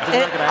 Yeah, it's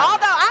not gonna happen.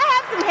 Although I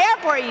have some hair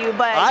for you,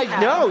 but I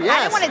know, yes. I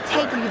didn't want to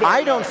take you there.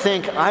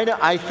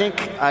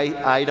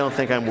 I don't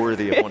think I'm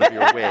worthy of one of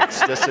your wigs,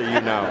 just so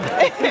you know.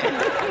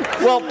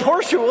 Well,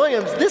 Porsha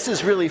Williams, this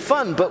is really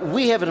fun, but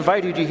we have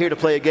invited you here to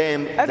play a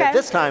game that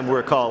this time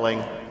we're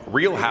calling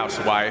Real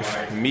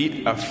Housewife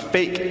Meet a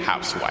Fake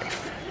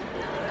Housewife.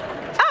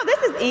 Oh,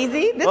 this is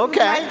easy. This is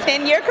my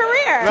 10-year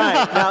career.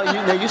 Right.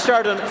 Now, you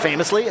started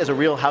famously as a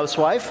real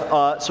housewife,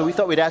 so we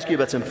thought we'd ask you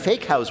about some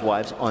fake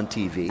housewives on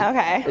TV.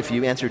 Okay. If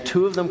you answer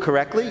 2 of them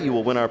correctly, you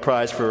will win our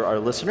prize for our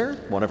listener,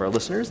 one of our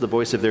listeners, the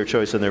voice of their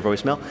choice on their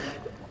voicemail.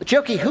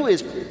 Jokey, who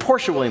is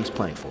Porsha Williams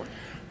playing for?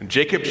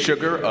 Jacob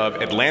Sugar of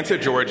Atlanta,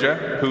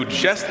 Georgia, who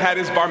just had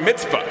his bar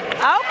mitzvah.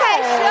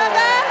 Okay,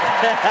 Sugar.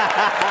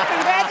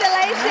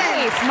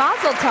 Congratulations.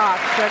 Mazel tov,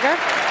 Sugar.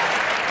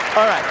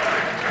 All right.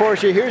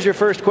 Porsha, here's your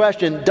first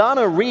question.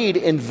 Donna Reed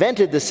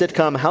invented the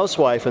sitcom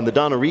Housewife and the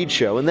Donna Reed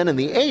Show, and then in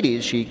the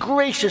 80s, she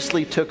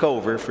graciously took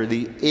over for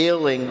the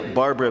ailing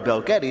Barbara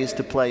Bel Geddes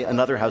to play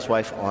another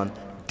housewife on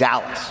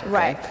Dallas. Okay?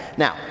 Right.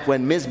 Now,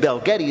 when Ms. Bel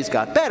Geddes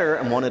got better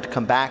and wanted to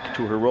come back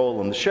to her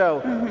role on the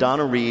show,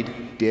 Donna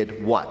Reed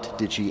did what?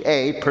 Did she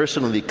A,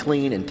 personally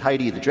clean and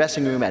tidy the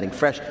dressing room, adding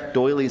fresh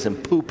doilies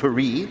and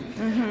potpourri?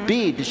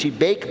 B, did she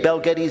bake Bel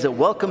Geddes a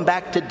welcome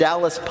back to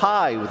Dallas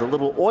pie with a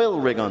little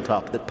oil rig on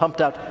top that pumped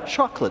out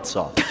chocolate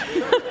sauce?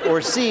 Or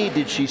C,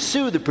 did she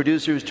sue the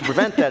producers to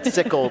prevent that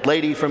sick old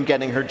lady from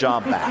getting her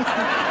job back?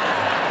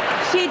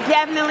 She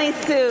definitely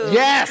sued.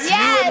 Yes, you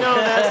would know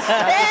this.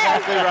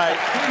 That's exactly right.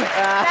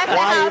 That's the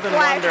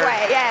housewife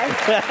way, yes.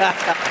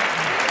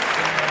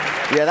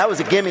 Yeah, that was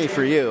a gimme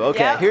for you.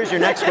 Okay, here's your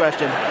next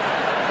question.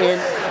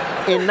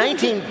 Back in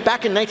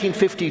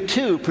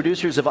 1952,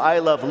 producers of I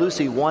Love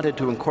Lucy wanted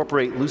to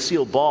incorporate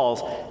Lucille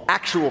Ball's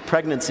actual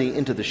pregnancy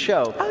into the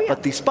show,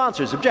 but the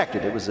sponsors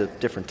objected. It was a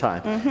different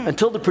time.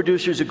 Until the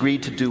producers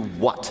agreed to do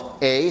what?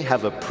 A,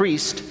 have a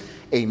priest,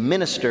 a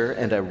minister,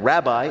 and a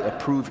rabbi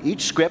approve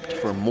each script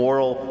for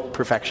moral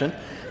perfection.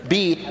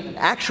 B,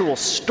 actual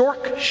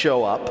stork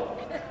show up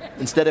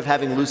instead of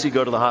having Lucy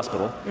go to the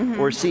hospital.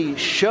 Or C,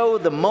 show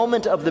the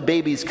moment of the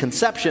baby's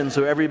conception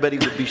so everybody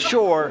would be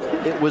sure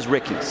it was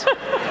Ricky's.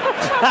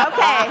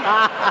 Okay.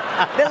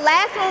 The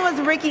last one was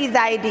Ricky's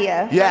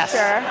idea. Yes. For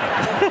sure.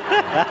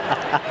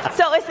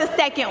 So it's the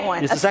second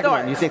one. It's the second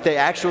one. You think they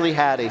actually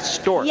had a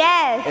stork?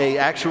 Yes. A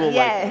actual,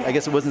 like, I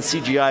guess it wasn't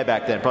CGI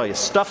back then, probably a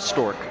stuffed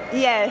stork.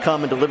 Yes.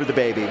 Come and deliver the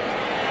baby.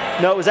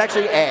 No, it was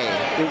actually A.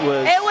 It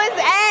was A.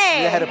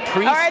 They had a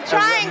priest. Or a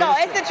triangle.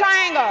 It's a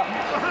triangle.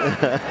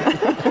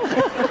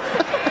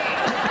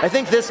 I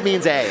think this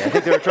means A. I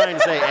think they were trying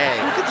to say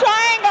A. It's a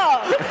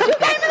triangle. You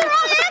gave me the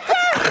wrong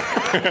answer.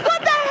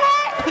 What the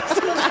heck?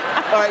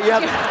 All right, you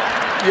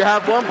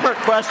have one more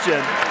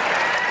question.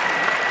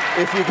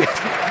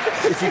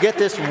 If you get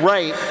this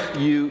right,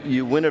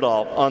 you win it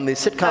all. On the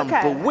sitcom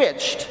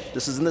Bewitched,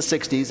 this is in the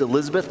 60s,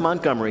 Elizabeth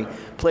Montgomery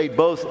played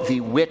both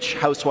the witch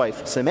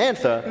housewife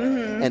Samantha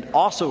and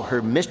also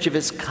her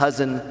mischievous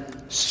cousin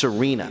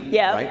Serena.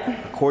 Right?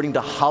 According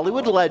to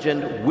Hollywood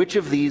legend, which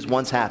of these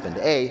once happened?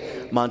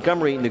 A,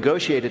 Montgomery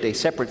negotiated a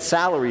separate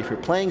salary for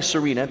playing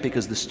Serena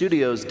because the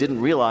studios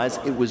didn't realize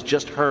it was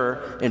just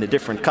her in a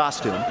different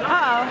costume.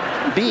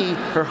 B,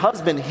 her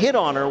husband hit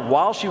on her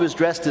while she was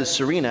dressed as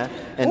Serena,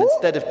 and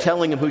instead of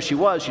telling him who she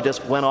was, she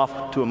just went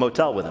off to a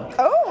motel with him.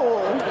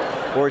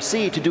 Or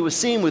C, to do a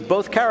scene with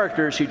both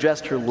characters, she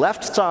dressed her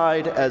left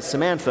side as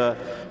Samantha,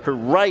 her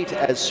right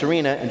as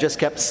Serena, and just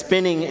kept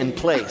spinning in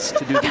place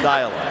to do the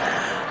dialogue.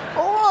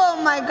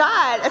 Oh my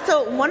God!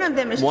 So one of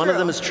them is true. One of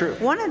them is true.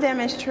 One of them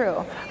is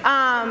true.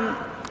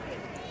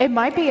 It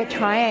might be a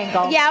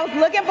triangle. Yeah, I was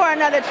looking for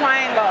another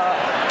triangle.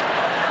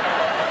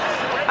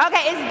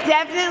 Okay, it's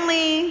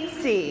definitely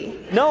C.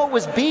 No, it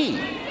was B. B?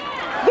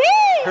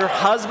 Her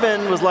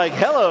husband was like,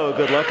 hello,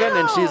 good looking,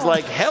 and she's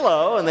like,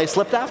 hello, and they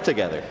slipped off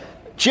together.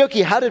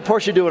 Chioki, how did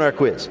Porsha do in our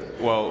quiz?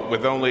 Well,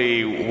 with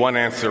only one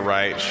answer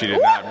right, she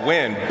did not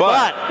win,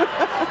 but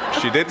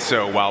she did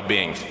so while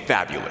being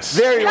fabulous.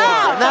 There you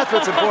are, and that's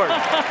what's important.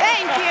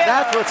 Thank you.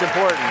 That's what's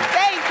important.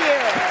 Thank you.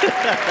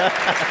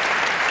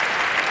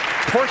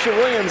 Porsha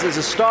Williams is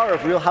a star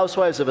of Real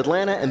Housewives of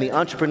Atlanta and the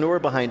entrepreneur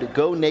behind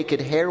Go Naked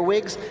Hair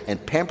Wigs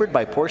and Pampered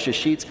by Porsha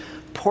Sheets.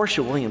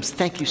 Porsha Williams,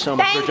 thank you so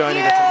much for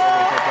joining us.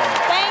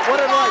 Thank you. What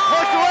a delight.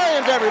 Porsha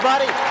Williams,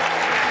 everybody.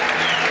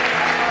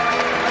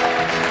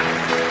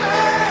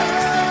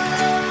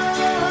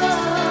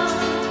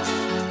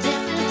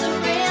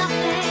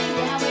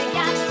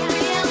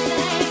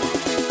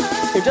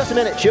 In just a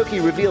minute,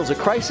 Chioki reveals a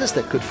crisis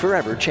that could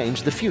forever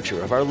change the future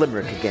of our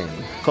Limerick game.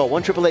 Call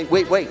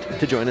 1-888-WAIT-WAIT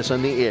to join us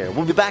on the air.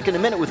 We'll be back in a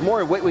minute with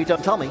more Wait, Wait,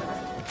 Don't Tell Me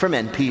from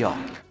NPR.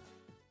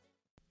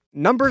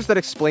 Numbers that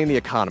explain the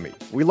economy.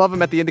 We love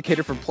them at The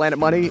Indicator from Planet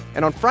Money,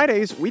 and on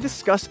Fridays, we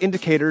discuss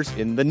indicators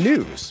in the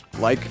news,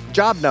 like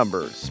job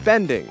numbers,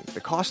 spending,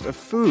 the cost of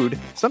food,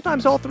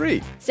 sometimes all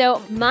three.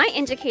 So my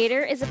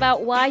indicator is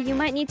about why you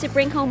might need to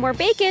bring home more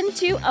bacon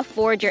to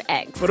afford your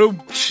eggs.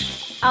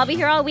 I'll be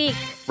here all week.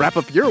 Wrap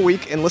up your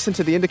week and listen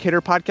to The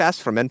Indicator podcast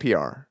from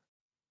NPR.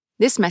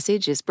 This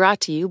message is brought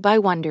to you by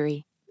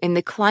Wondery. In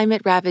the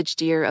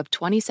climate-ravaged year of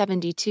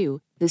 2072,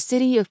 the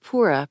city of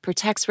Pura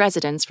protects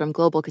residents from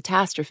global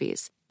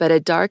catastrophes, but a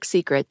dark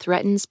secret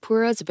threatens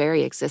Pura's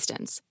very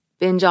existence.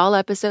 Binge all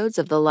episodes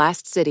of The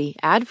Last City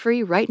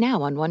ad-free right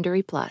now on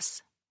Wondery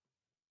Plus.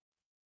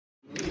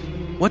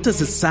 What does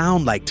it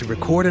sound like to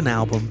record an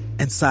album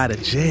inside a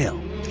jail?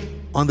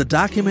 On the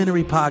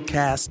documentary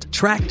podcast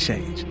Track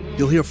Change,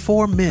 you'll hear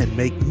 4 men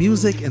make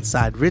music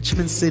inside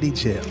Richmond City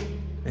Jail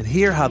and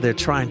hear how they're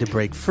trying to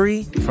break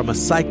free from a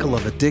cycle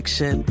of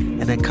addiction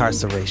and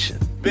incarceration.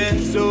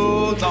 Been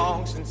so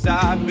long since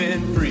I've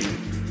been free.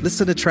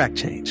 Listen to Track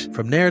Change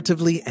from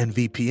Narratively and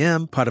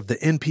VPM, part of the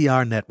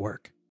NPR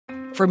network.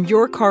 From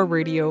your car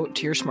radio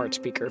to your smart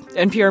speaker,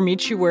 NPR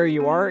meets you where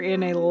you are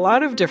in a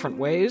lot of different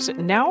ways.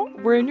 Now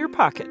we're in your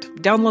pocket.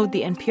 Download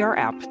the NPR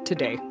app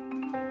today.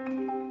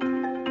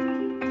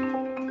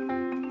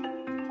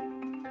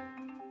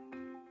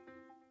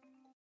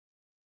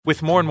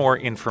 With more and more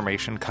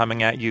information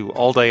coming at you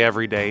all day,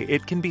 every day,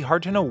 it can be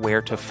hard to know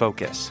where to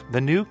focus.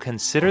 The new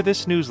Consider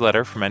This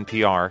newsletter from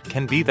NPR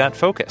can be that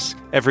focus.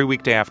 Every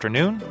weekday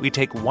afternoon, we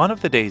take one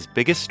of the day's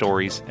biggest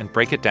stories and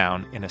break it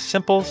down in a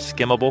simple,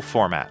 skimmable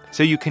format,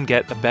 so you can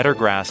get a better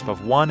grasp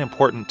of one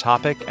important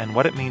topic and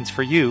what it means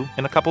for you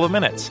in a couple of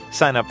minutes.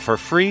 Sign up for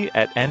free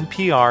at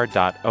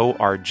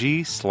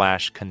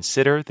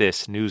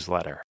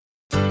npr.org/considerthisnewsletter.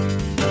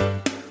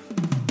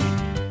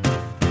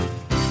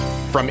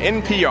 From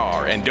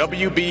NPR and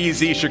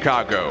WBEZ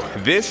Chicago,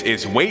 this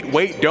is Wait,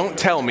 Wait, Don't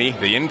Tell Me,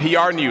 the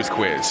NPR News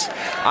Quiz.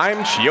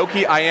 I'm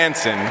Chioki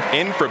Ayanson,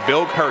 in for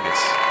Bill Curtis.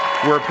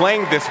 We're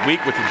playing this week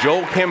with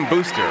Joel Kim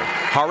Booster,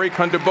 Hari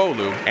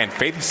Kondabolu, and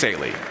Faith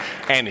Saley.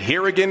 And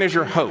here again is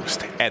your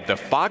host at the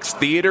Fox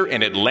Theater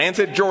in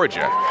Atlanta,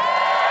 Georgia.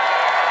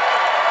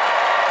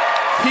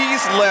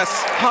 He's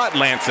less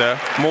Hotlanta,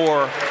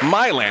 more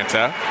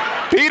My-Lanta,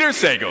 Peter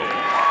Sagal.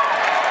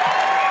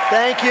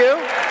 Thank you.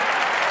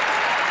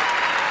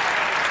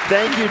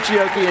 Thank you,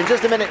 Chioki. In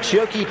just a minute,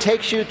 Chioki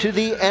takes you to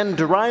the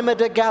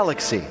Andromeda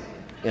Galaxy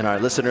in our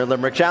Listener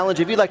Limerick Challenge.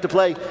 If you'd like to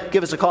play,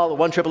 give us a call at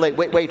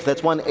 1-888-WAIT-WAIT.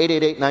 That's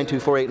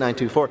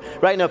 1-888-924-8924.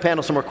 Right now,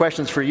 panel, some more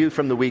questions for you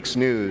from the week's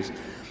news.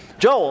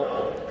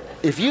 Joel,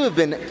 if you have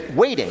been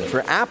waiting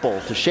for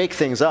Apple to shake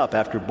things up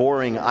after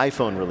boring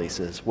iPhone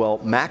releases, well,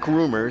 Mac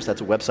Rumors,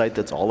 that's a website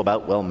that's all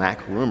about, well,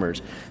 Mac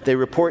Rumors, they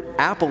report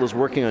Apple is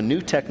working on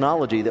new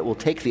technology that will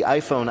take the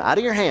iPhone out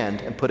of your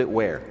hand and put it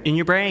where? In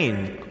your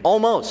brain.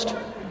 Almost.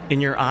 In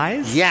your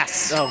eyes?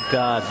 Yes. Oh,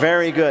 God.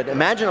 Very good.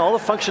 Imagine all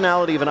the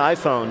functionality of an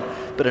iPhone,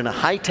 but in a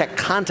high-tech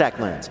contact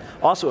lens.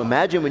 Also,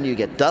 imagine when you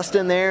get dust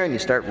in there and you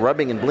start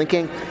rubbing and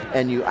blinking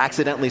and you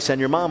accidentally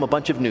send your mom a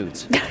bunch of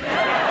nudes.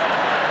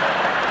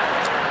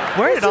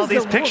 Where did all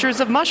these pictures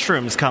of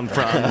mushrooms come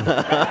from?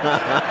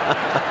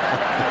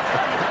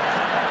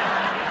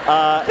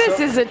 This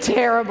is a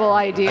terrible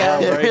idea.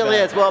 It really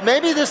is. Well,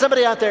 maybe there's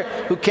somebody out there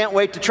who can't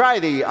wait to try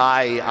the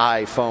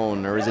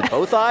iPhone. Or is it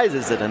both eyes?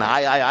 Is it an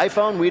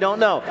iPhone? We don't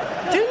know.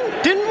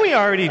 Didn't we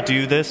already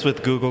do this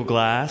with Google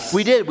Glass?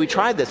 We did. We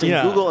tried this. And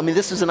Yeah. Google, I mean,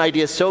 this is an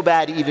idea so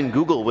bad even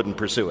Google wouldn't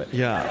pursue it.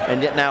 Yeah.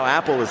 And yet now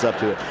Apple is up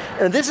to it.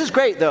 And this is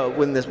great, though,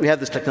 when we have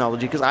this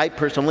technology, because I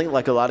personally,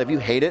 like a lot of you,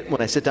 hate it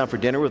when I sit down for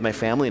dinner with my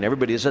family and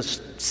everybody is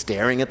just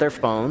staring at their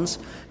phones.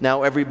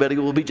 Now everybody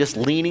will be just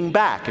leaning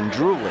back and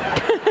drooling.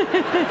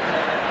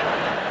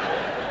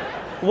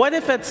 What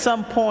if at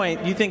some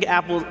point you think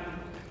Apple's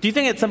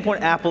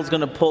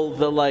going to pull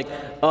the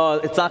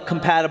it's not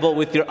compatible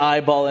with your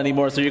eyeball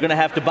anymore, so you're going to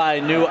have to buy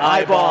a new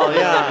eyeball?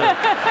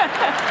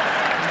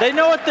 Yeah. They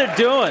know what they're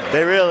doing.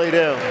 They really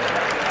do.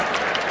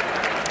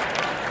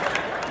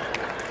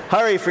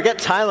 Hurry, forget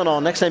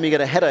Tylenol. Next time you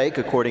get a headache,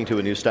 according to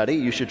a new study,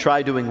 you should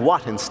try doing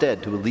what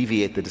instead to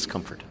alleviate the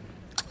discomfort?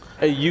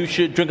 You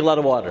should drink a lot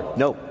of water.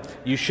 No.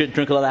 You should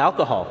drink a lot of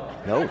alcohol.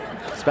 No,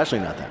 especially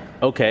not that.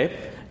 Okay.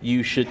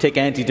 You should take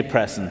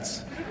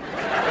antidepressants.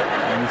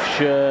 You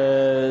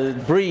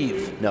should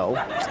breathe. No.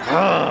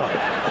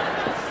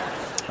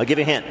 I'll give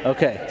you a hint.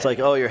 Okay. It's like,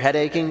 oh, you're head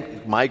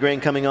aching, migraine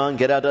coming on,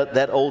 get out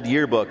that old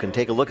yearbook and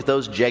take a look at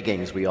those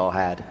jeggings we all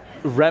had.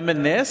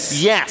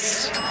 Reminisce?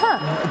 Yes.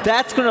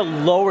 That's going to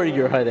lower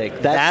your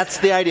headache. That's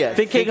the idea.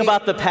 Thinking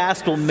about the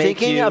past will make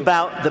you... Thinking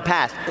about the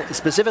past,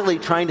 specifically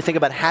trying to think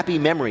about happy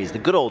memories, the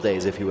good old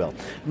days, if you will.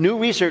 New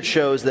research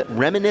shows that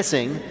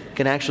reminiscing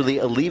can actually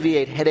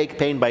alleviate headache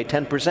pain by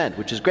 10%,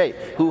 which is great.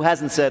 Who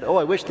hasn't said, oh,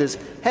 I wish this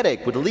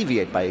headache would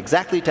alleviate by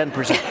exactly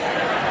 10%?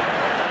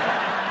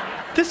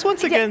 This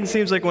once again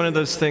seems like one of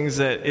those things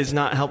that is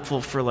not helpful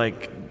for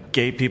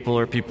gay people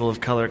or people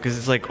of color, because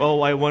it's like,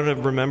 oh, I want to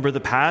remember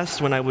the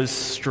past when I was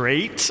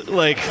straight.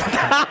 That's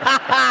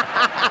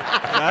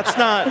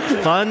not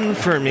fun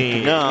for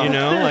me. No. You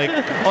know,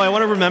 I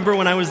want to remember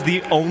when I was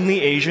the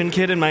only Asian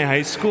kid in my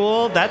high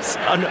school. That's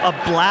a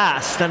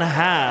blast and a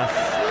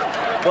half.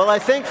 Well, I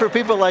think for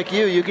people like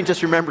you can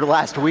just remember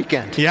last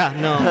weekend. Yeah,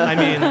 no, I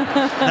mean,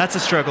 that's a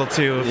struggle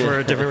too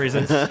for different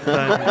reasons.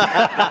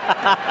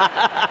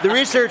 The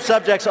research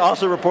subjects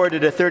also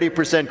reported a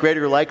 30%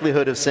 greater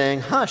likelihood of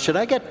saying, should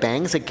I get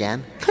bangs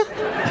again?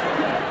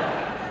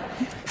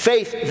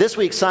 Faith, this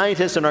week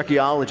scientists and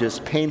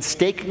archaeologists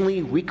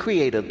painstakingly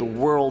recreated the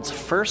world's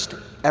first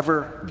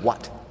ever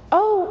what?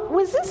 Oh,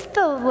 was this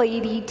the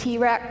lady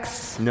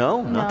T-Rex?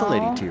 No, not the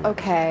lady T-Rex.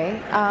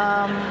 Okay.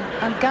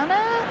 I'm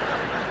gonna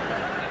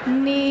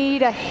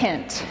need a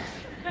hint.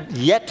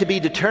 Yet to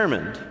be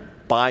determined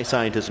by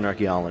scientists and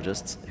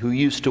archaeologists who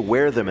used to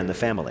wear them in the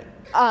family.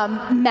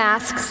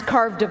 Masks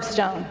carved of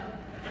stone.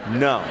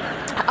 No.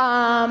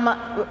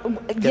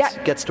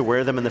 Yeah. Gets to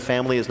wear them in the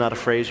family is not a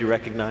phrase you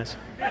recognize?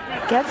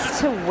 Gets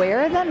to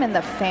wear them in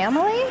the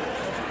family?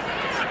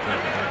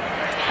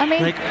 I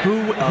mean...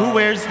 who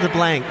wears the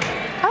blank?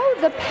 Oh,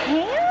 the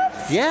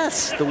pants?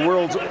 Yes, the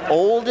world's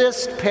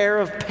oldest pair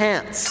of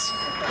pants.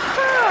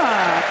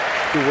 Huh.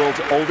 The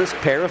world's oldest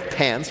pair of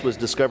pants was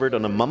discovered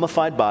on a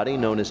mummified body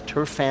known as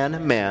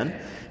Turfan Man.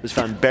 It was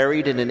found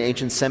buried in an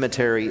ancient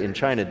cemetery in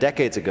China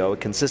decades ago.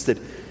 It consisted,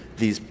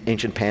 these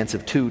ancient pants,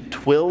 of two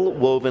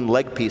twill-woven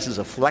leg pieces,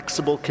 a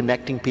flexible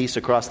connecting piece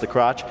across the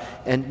crotch,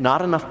 and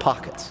not enough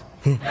pockets.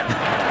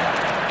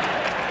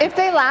 If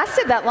they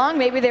lasted that long,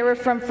 maybe they were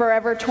from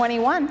Forever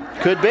 21.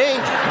 Could be.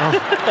 Wait,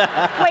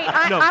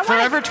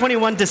 Forever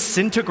 21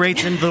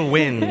 disintegrates in the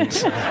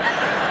wind.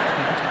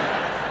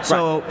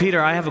 So, right.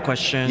 Peter, I have a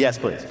question. Yes,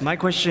 please. My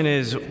question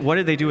is, what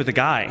did they do with the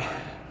guy?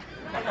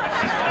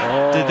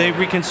 Did they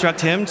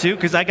reconstruct him, too?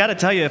 Because I got to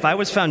tell you, if I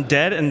was found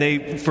dead and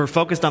they were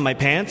focused on my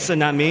pants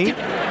and not me,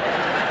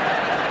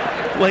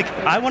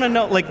 I want to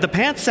know, the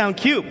pants sound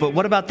cute, but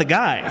what about the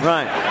guy?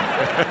 Right.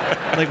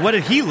 What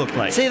did he look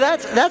like? See,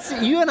 that's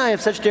you and I have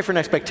such different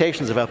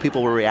expectations of how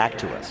people will react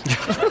to us.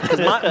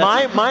 Because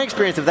my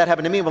experience, if that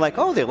happened to me, we're like,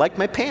 oh, they like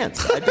my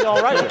pants. I'd be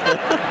all right with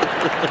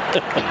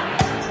it.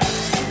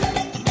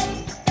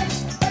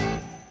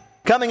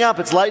 Coming up,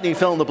 it's lightning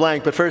fill in the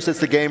blank, but first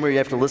it's the game where you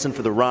have to listen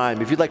for the rhyme.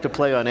 If you'd like to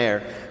play on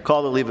air,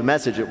 call or leave a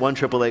message at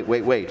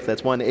 1-888-WAIT-WAIT.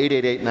 That's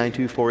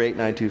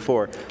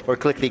 1-888-924-8924. Or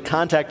click the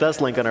Contact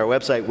Us link on our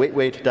website,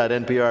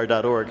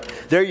 waitwait.npr.org.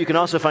 There you can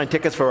also find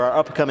tickets for our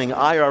upcoming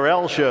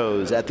IRL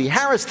shows at the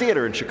Harris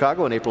Theater in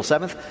Chicago on April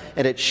 7th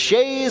and at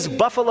Shays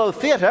Buffalo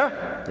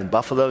Theater in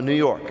Buffalo, New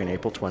York on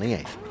April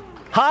 28th.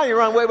 Hi,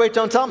 you're on Wait, Wait,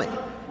 Don't Tell Me.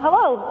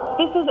 Hello,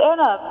 this is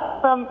Anna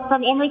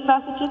from Amherst,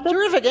 Massachusetts.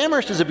 Terrific.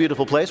 Amherst is a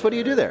beautiful place. What do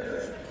you do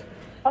there?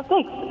 Oh,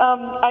 thanks.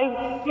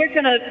 I work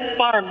on a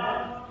farm.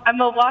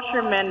 I'm a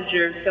washer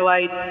manager, so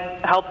I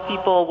help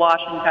people wash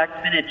and pack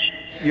spinach.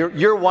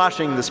 You're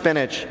washing the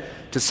spinach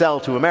to sell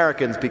to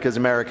Americans because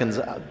Americans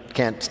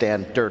can't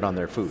stand dirt on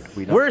their food.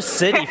 We're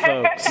city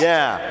folks.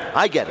 Yeah,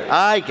 I get it.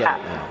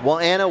 Well,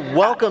 Anna,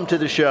 welcome to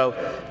the show.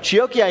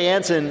 Chioki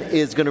Ayanson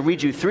is going to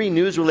read you 3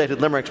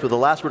 news-related limericks with the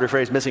last word or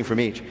phrase missing from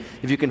each.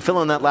 If you can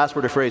fill in that last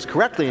word or phrase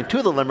correctly and 2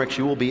 of the limericks,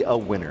 you will be a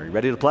winner. You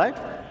ready to play?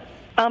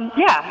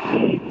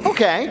 Yeah.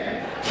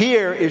 Okay.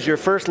 Here is your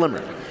first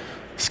limerick.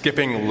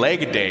 Skipping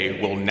leg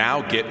day will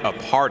now get a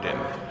pardon.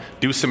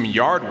 Do some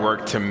yard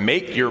work to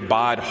make your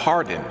bod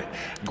harden.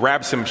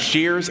 Grab some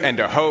shears and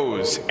a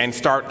hose and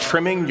start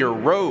trimming your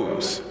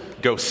rows.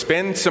 Go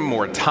spend some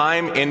more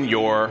time in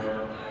your...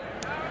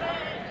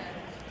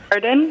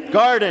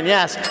 Garden,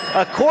 yes.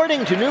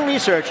 According to new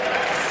research,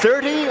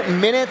 30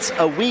 minutes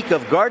a week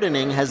of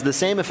gardening has the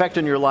same effect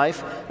on your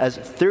life as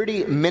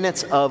 30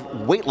 minutes of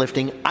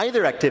weightlifting.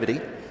 Either activity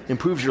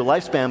improves your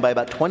lifespan by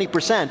about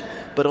 20%,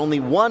 but only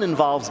one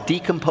involves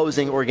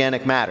decomposing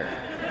organic matter.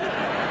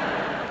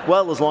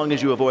 Well, as long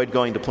as you avoid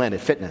going to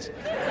Planet Fitness.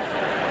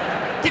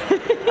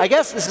 I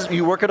guess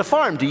you work at a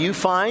farm. Do you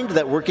find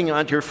that working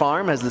on your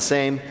farm has the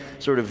same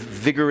sort of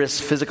vigorous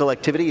physical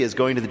activity as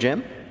going to the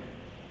gym?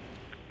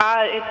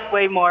 It's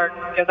way more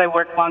because I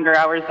work longer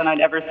hours than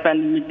I'd ever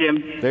spend in the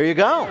gym. There you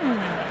go.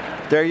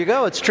 There you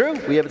go. It's true.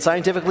 We have it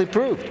scientifically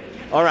proved.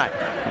 All right.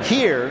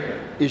 Here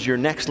is your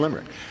next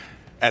limerick.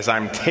 As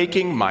I'm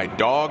taking my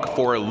dog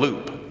for a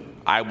loop,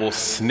 I will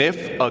sniff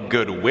a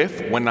good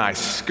whiff when I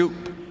scoop.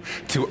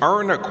 To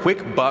earn a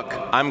quick buck,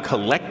 I'm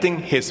collecting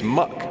his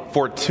muck.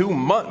 For 2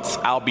 months,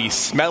 I'll be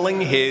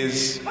smelling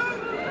his...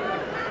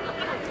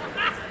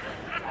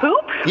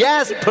 Poop?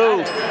 Yes,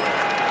 poop.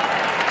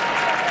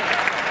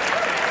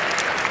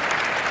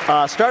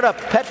 A startup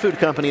pet food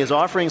company is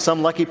offering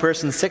some lucky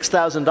person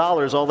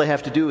 $6,000. All they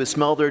have to do is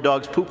smell their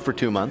dog's poop for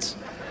 2 months.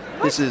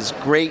 This is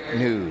great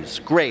news.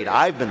 Great.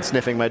 I've been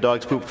sniffing my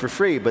dog's poop for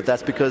free, but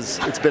that's because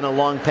it's been a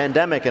long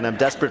pandemic and I'm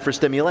desperate for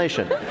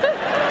stimulation.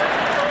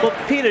 Well,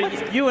 Peter,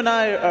 you and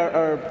I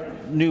are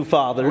new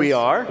fathers. We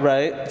are.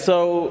 Right.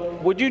 So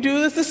would you do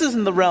this? This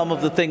isn't the realm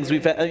of the things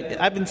we've had.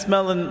 I've been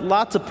smelling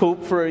lots of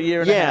poop for a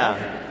year and a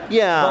half.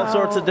 Yeah. All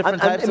sorts of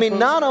different types of poop.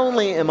 Not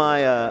only am I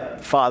a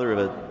father of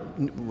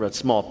a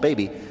small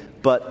baby,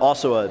 but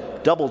also a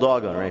double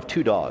dog owner. I have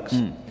 2 dogs.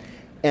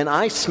 And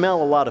I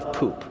smell a lot of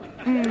poop.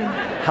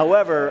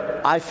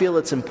 However, I feel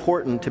it's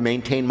important to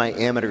maintain my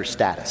amateur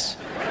status.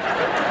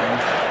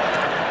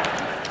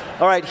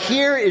 All right,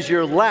 here is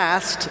your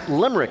last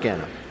limerick,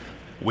 Anna.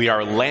 We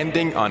are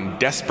landing on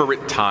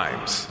desperate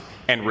times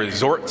and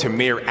resort to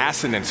mere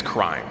assonance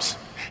crimes.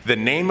 The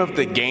name of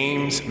the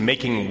game's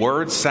making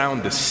words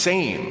sound the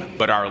same,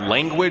 but our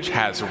language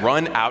has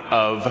run out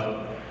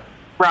of...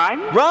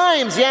 Rhymes?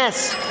 Rhymes,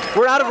 yes.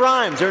 We're out of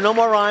rhymes. There are no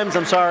more rhymes.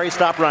 I'm sorry.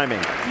 Stop rhyming.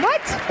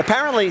 What?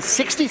 Apparently,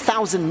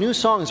 60,000 new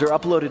songs are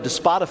uploaded to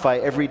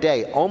Spotify every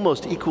day,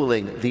 almost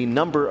equaling the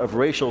number of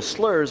racial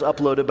slurs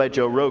uploaded by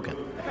Joe Rogan.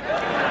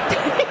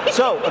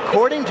 So,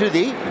 according to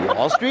the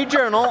Wall Street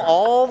Journal,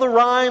 all the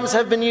rhymes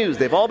have been used.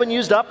 They've all been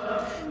used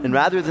up. And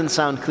rather than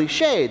sound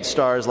cliched,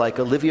 stars like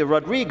Olivia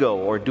Rodrigo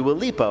or Dua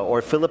Lipa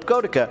or Philip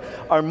Godica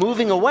are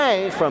moving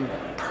away from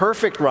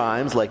perfect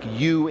rhymes like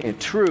you and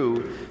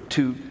true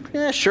to,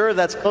 sure,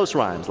 that's close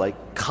rhymes like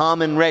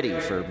calm and ready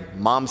for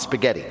mom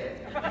spaghetti.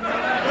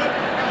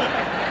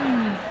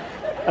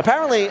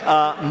 Apparently,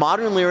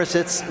 modern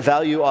lyricists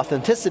value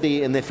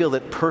authenticity and they feel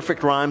that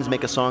perfect rhymes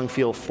make a song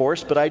feel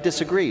forced, but I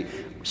disagree.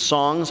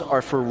 Songs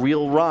are for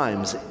real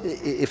rhymes.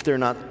 If they're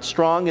not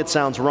strong, it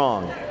sounds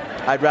wrong.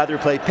 I'd rather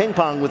play ping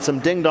pong with some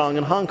ding dong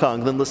in Hong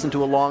Kong than listen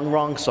to a long,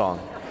 wrong song.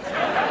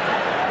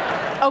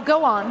 Oh,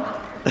 go on.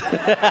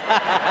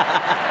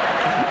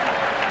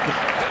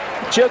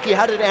 Chioki,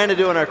 how did Anna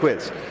do in our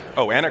quiz?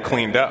 Oh, Anna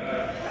cleaned up.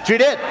 She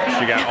did.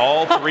 She got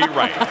all 3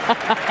 right.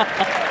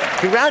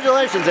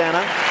 Congratulations,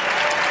 Anna.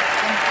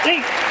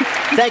 Thanks.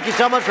 Thank you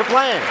so much for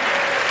playing.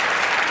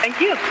 Thank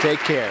you. Take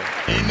care.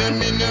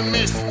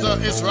 Mister,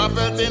 ist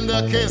rappelt in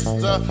der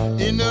Kiste.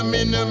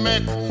 Mine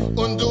Mac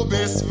und du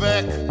bist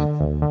weg.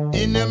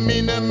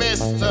 Mine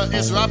Mister,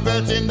 ist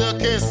rappelt in der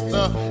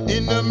Kiste.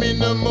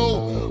 Mine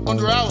Mo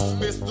und raus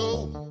bist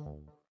du.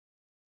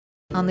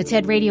 On the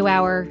TED Radio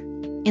Hour,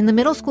 in the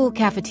middle school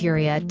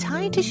cafeteria,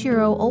 Tai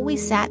Toshiro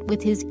always sat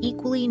with his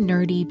equally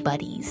nerdy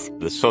buddies.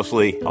 The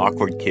socially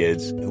awkward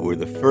kids who were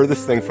the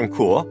furthest thing from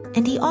cool.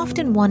 And he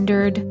often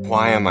wondered,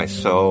 why am I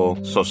so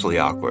socially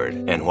awkward,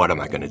 and what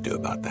am I going to do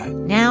about that?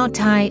 Now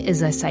Tai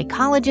is a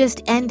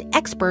psychologist and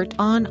expert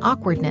on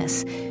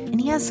awkwardness,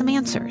 and he has some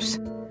answers.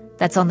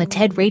 That's on the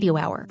TED Radio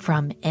Hour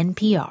from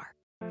NPR.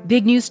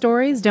 Big news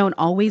stories don't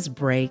always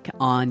break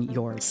on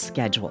your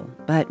schedule.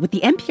 But with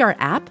the NPR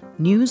app,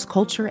 news,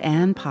 culture,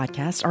 and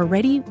podcasts are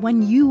ready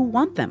when you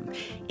want them,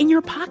 in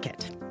your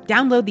pocket.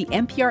 Download the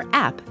NPR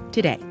app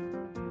today.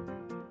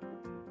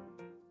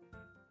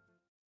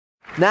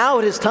 Now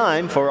it is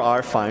time for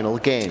our final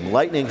game,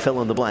 Lightning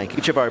Fill in the Blank.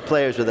 Each of our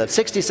players will have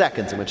 60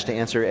 seconds in which to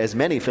answer as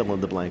many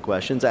fill-in-the-blank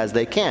questions as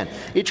they can.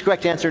 Each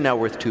correct answer now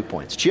worth 2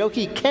 points.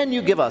 Chioki, can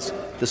you give us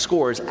the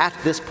scores at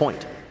this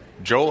point?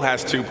 Joel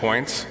has 2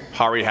 points.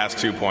 Hari has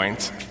 2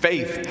 points.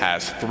 Faith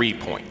has 3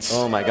 points.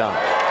 Oh, my God.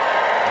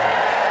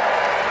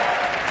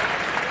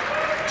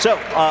 So,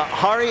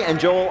 Hari and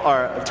Joel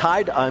are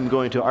tied. I'm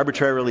going to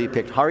arbitrarily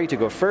pick Hari to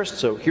go first,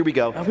 so here we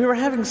go. We were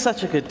having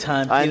such a good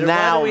time, Peter.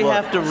 Now, why do we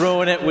have to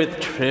ruin it with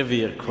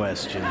trivia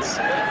questions?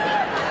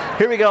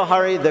 Here we go,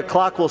 Hari. The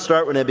clock will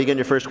start when I begin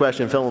your first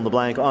question. Fill in the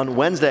blank. On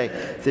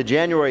Wednesday, the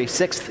January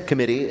 6th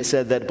committee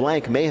said that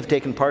blank may have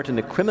taken part in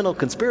a criminal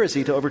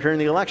conspiracy to overturn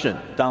the election.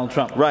 Donald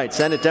Trump. Right.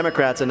 Senate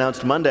Democrats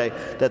announced Monday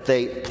that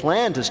they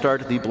plan to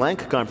start the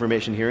blank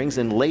confirmation hearings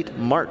in late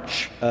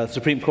March.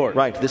 Supreme Court.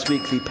 Right. This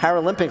week, the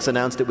Paralympics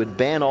announced it would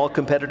ban all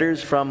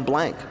competitors from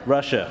blank.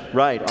 Russia.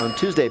 Right. On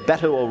Tuesday,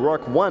 Beto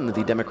O'Rourke won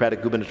the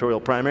Democratic gubernatorial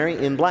primary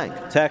in blank.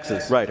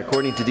 Texas. Right.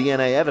 According to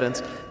DNA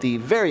evidence, the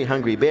very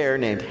hungry bear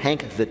named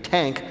Hank the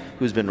Tank,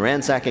 who's been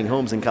ransacking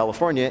homes in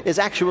California, is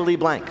actually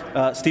blank.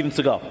 Steven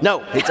Seagal.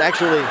 No, it's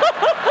actually...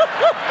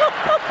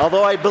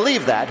 Although I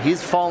believe that,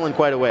 he's fallen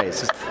quite a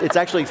ways. It's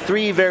actually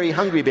 3 very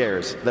hungry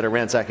bears that are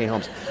ransacking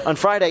homes. On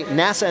Friday,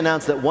 NASA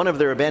announced that one of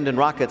their abandoned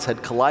rockets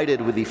had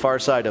collided with the far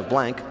side of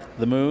blank.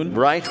 The moon.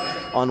 Right.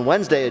 On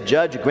Wednesday, a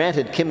judge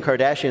granted Kim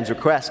Kardashian's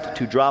request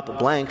to drop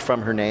blank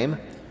from her name.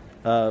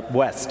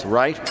 West.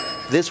 Right.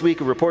 This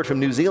week, a report from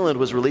New Zealand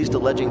was released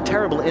alleging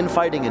terrible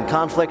infighting and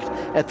conflict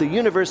at the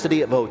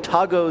University of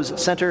Otago's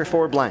Center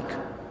for blank.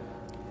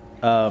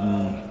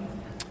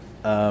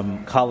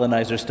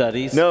 Colonizer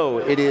Studies. No,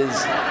 it is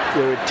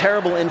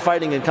terrible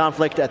infighting and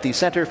conflict at the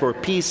Center for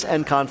Peace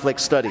and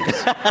Conflict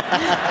Studies.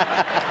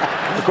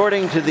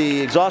 According to the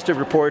exhaustive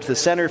report, the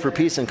Center for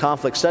Peace and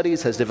Conflict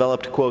Studies has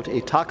developed, quote,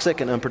 a toxic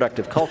and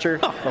unproductive culture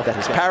that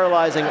is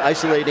paralyzing,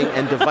 isolating,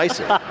 and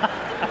divisive.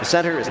 The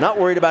center is not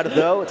worried about it,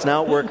 though. It's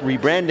now at work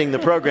rebranding the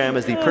program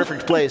as the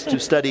perfect place to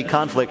study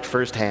conflict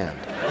firsthand.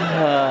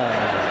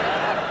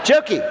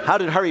 Jokey, how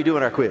did Hari do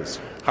in our quiz?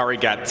 Hari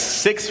got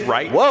 6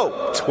 right.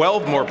 Whoa!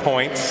 12 more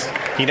points.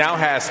 He now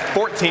has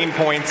 14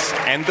 points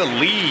and the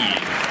lead.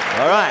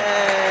 All right.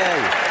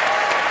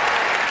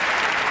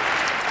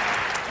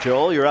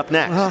 Joel, you're up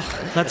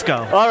next. Let's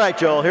go. All right,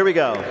 Joel, here we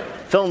go.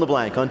 Fill in the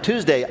blank. On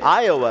Tuesday,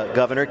 Iowa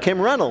Governor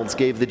Kim Reynolds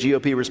gave the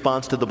GOP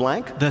response to the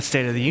blank. The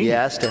State of the Union.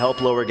 Yes, to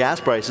help lower gas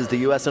prices, the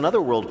U.S. and other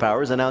world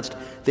powers announced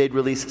they'd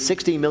release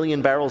 60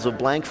 million barrels of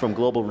blank from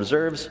global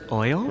reserves.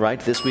 Oil? Right.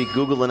 This week,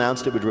 Google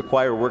announced it would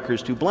require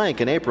workers to blank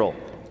in April.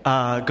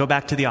 Go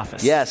back to the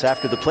office. Yes,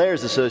 after the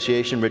Players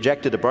Association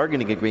rejected a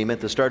bargaining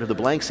agreement, the start of the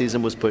blank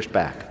season was pushed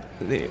back.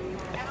 The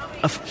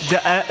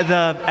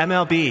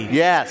MLB.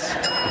 Yes.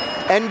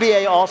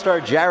 NBA All-Star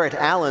Jarrett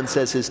Allen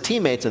says his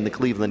teammates in the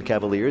Cleveland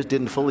Cavaliers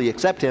didn't fully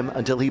accept him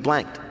until he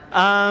blanked.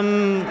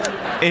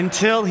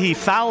 Until he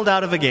fouled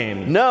out of a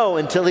game. No,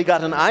 until he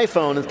got an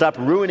iPhone and stopped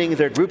ruining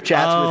their group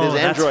chats with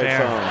his Android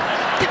phone.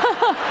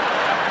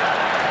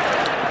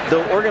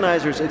 Though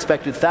organizers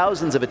expected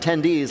thousands of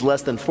attendees,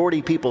 less than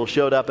 40 people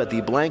showed up at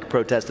the blank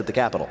protest at the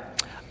Capitol.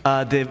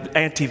 The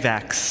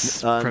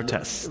anti-vax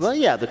protests. Well,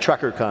 yeah, the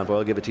trucker convoy.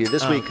 I'll give it to you.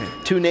 This week,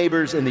 2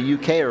 neighbors in the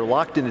UK are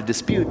locked in a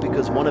dispute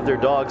because one of their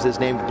dogs is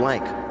named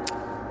blank.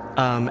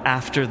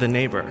 After the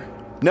neighbor.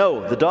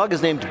 No, the dog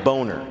is named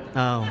Boner.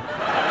 Oh.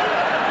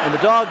 And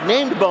the dog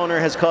named Boner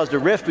has caused a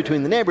rift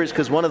between the neighbors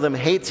because one of them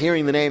hates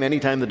hearing the name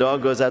anytime the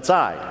dog goes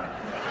outside.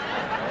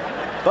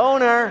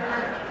 Boner!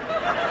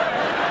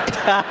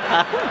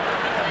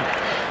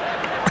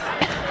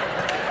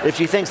 If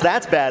she thinks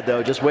that's bad,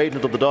 though, just wait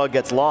until the dog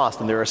gets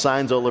lost and there are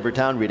signs all over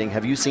town reading,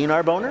 "Have you seen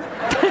our Boner?"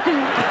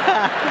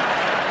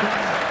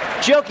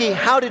 Jokey,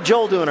 how did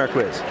Joel do in our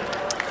quiz?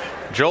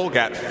 Joel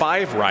got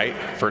 5 right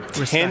for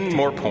 10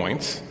 more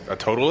points, a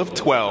total of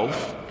 12.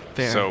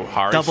 Fair. So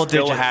Hari Double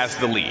still digits. has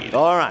the lead.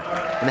 All right.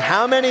 And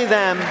how many of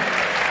them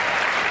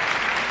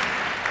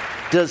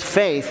does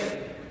Faith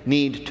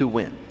need to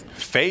win?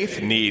 Faith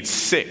needs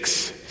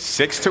 6.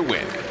 6 to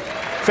win.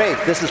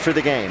 Faith, this is for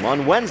the game.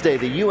 On Wednesday,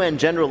 the UN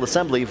General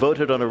Assembly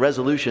voted on a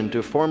resolution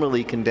to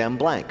formally condemn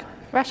blank.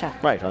 Russia.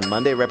 Right. On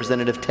Monday,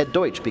 Representative Ted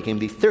Deutsch became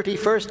the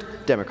 31st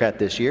Democrat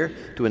this year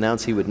to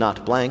announce he would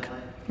not blank.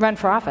 Run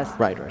for office.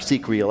 Right, or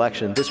seek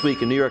re-election. This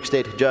week, a New York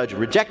State judge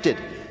rejected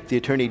the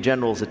Attorney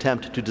General's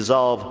attempt to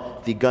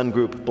dissolve the gun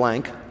group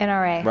blank.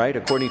 NRA. Right.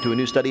 According to a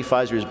new study,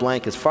 Pfizer's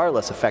blank is far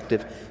less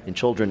effective in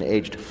children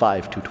aged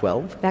 5 to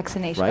 12.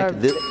 Vaccination. Right. Or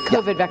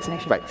COVID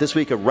vaccination. Right. This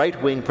week, a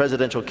right-wing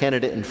presidential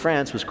candidate in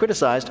France was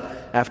criticized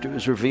after it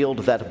was revealed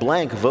that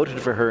blank voted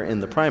for her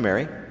in the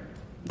primary.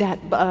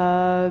 That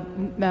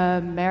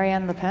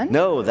Marianne Le Pen?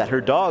 No, that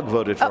her dog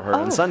voted for her.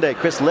 On Sunday,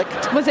 Chris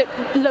Licht. Was it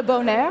Le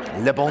Bonheur?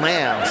 Le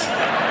Bonheur.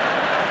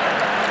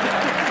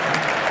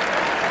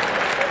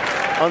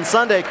 On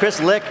Sunday,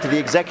 Chris Licht, the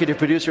executive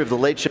producer of The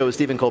Late Show with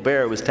Stephen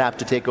Colbert, was tapped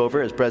to take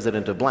over as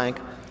president of blank.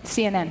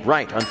 CNN.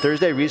 Right. On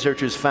Thursday,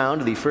 researchers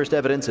found the first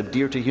evidence of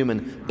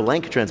deer-to-human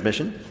blank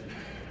transmission.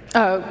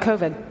 Oh,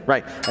 COVID.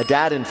 Right. A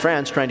dad in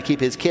France trying to keep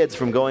his kids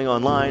from going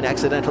online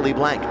accidentally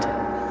blanked.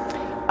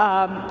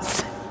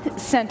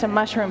 Sent a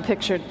mushroom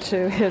picture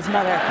to his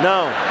mother.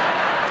 No.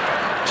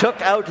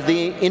 Took out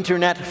the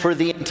internet for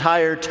the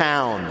entire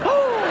town.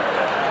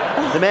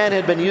 The man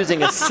had been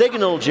using a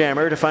signal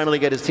jammer to finally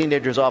get his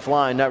teenagers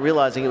offline, not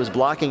realizing it was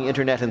blocking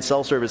internet and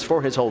cell service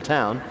for his whole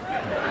town.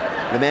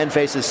 The man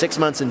faces 6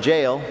 months in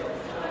jail.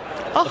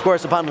 Of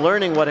course, upon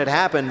learning what had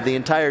happened, the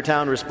entire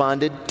town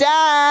responded,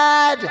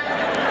 "Dad!"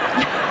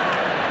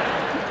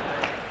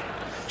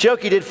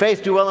 Jokey, did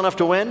Faith do well enough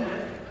to win?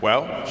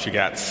 Well, she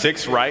got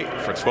 6 right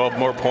for 12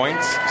 more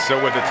points.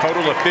 So with a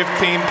total of 15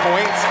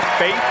 points,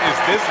 Faith is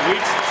this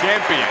week's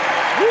champion.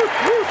 Woo,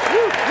 woo,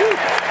 woo, woo.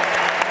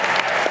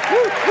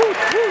 Woo, woo,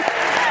 woo.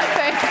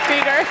 Thanks,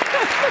 Peter.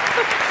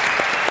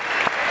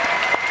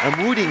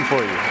 I'm rooting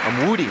for you.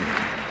 I'm rooting.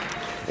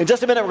 In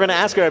just a minute, we're going to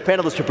ask our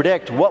panelists to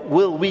predict what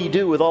will we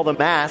do with all the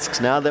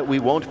masks now that we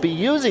won't be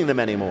using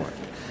them anymore.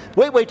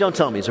 Wait, Wait, Don't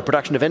Tell Me is a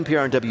production of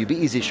NPR and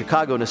WBEZ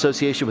Chicago in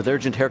association with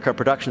Urgent Haircut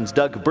Productions'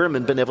 Doug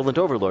Berman, Benevolent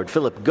Overlord.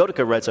 Philip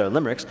Gotica writes our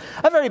limericks.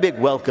 A very big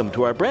welcome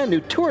to our brand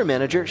new tour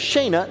manager,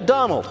 Shayna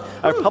Donald.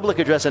 Our public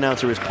address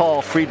announcer is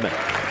Paul Friedman.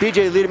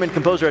 BJ Liederman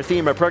composed our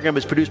theme. Our program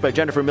is produced by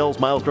Jennifer Mills,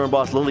 Miles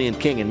Dornbos, Lillian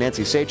King, and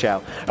Nancy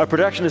Seychow. Our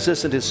production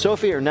assistant is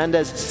Sophie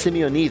Hernandez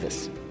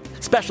Simeonidis.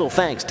 Special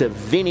thanks to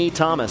Vinnie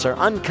Thomas. Our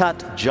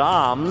uncut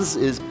Joms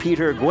is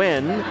Peter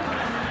Gwynn.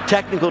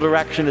 Technical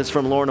direction is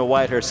from Lorna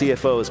White. Our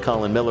CFO is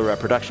Colin Miller. Our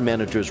production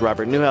manager is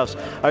Robert Newhouse.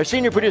 Our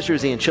senior producer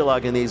is Ian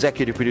Chillog. And the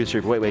executive producer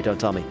of Wait, Wait, Don't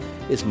Tell Me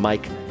is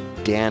Mike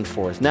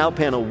Danforth. Now,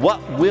 panel,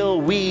 what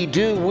will we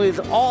do with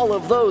all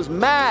of those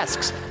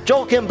masks?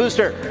 Joel Kim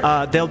Booster.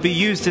 They'll be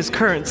used as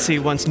currency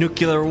once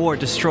nuclear war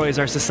destroys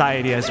our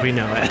society as we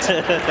know it.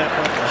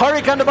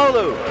 Hari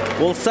Kondabolu.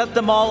 We'll set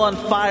them all on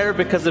fire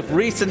because if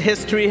recent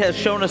history has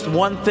shown us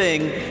one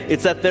thing,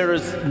 it's that there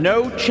is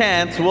no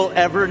chance we'll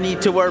ever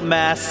need to wear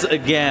masks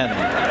again.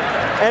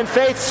 And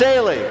Faith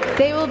Saley.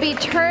 They will be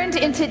turned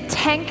into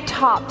tank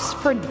tops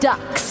for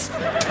ducks.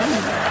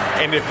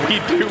 And if we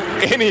do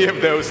any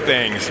of those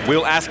things,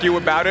 we'll ask you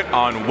about it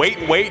on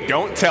Wait, Wait,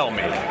 Don't Tell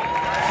Me.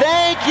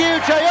 Thank you,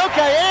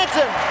 Chayoka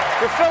Anson,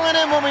 for filling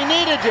in when we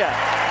needed you.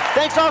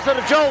 Thanks also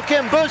to Joel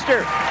Kim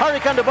Booster, Hari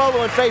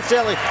Kondabolu, and Faith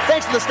Saley.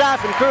 Thanks to the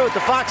staff and crew at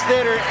the Fox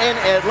Theater in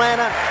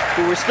Atlanta,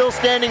 who were still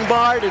standing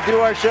bar to do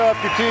our show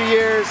after 2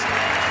 years.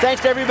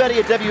 Thanks to everybody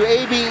at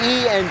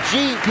WABE and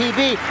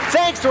GPB.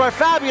 Thanks to our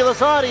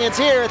fabulous audience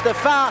here at the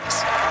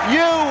Fox.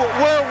 You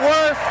were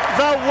worth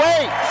the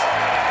wait.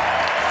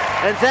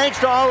 And thanks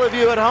to all of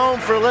you at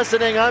home for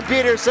listening. I'm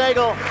Peter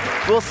Sagal.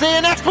 We'll see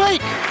you next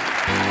week.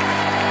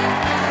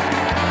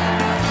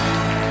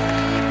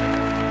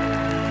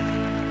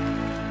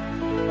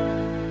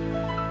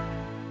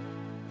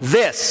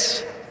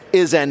 This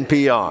is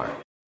NPR.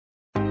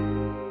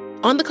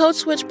 On the Code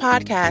Switch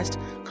podcast,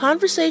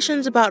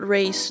 conversations about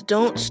race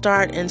don't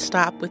start and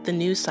stop with the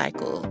news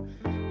cycle.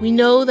 We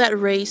know that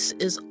race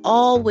is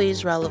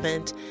always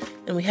relevant,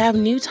 and we have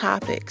new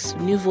topics,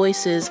 new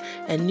voices,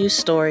 and new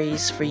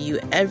stories for you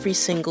every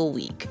single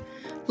week.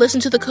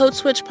 Listen to the Code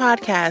Switch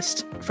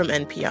podcast from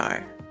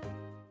NPR.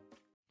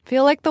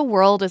 Feel like the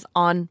world is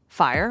on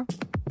fire?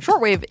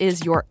 Shortwave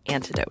is your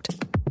antidote.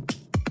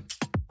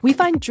 We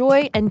find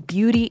joy and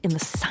beauty in the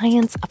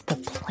science of the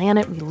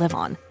planet we live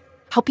on,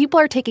 how people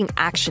are taking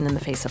action in the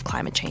face of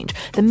climate change,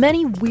 the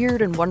many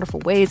weird and wonderful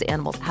ways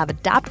animals have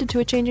adapted to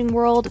a changing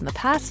world in the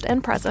past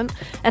and present,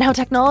 and how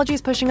technology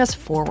is pushing us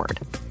forward.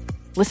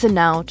 Listen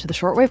now to the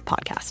Shortwave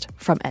podcast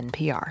from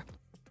NPR.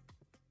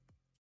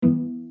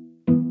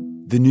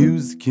 The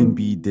news can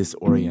be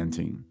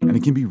disorienting, and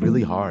it can be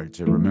really hard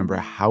to remember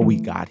how we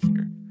got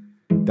here.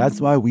 That's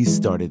why we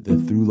started the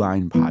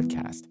Throughline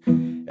podcast.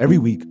 Every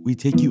week, we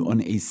take you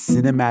on a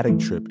cinematic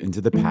trip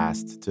into the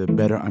past to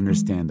better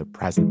understand the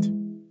present.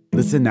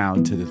 Listen now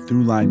to the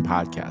Throughline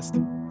podcast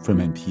from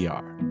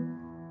NPR.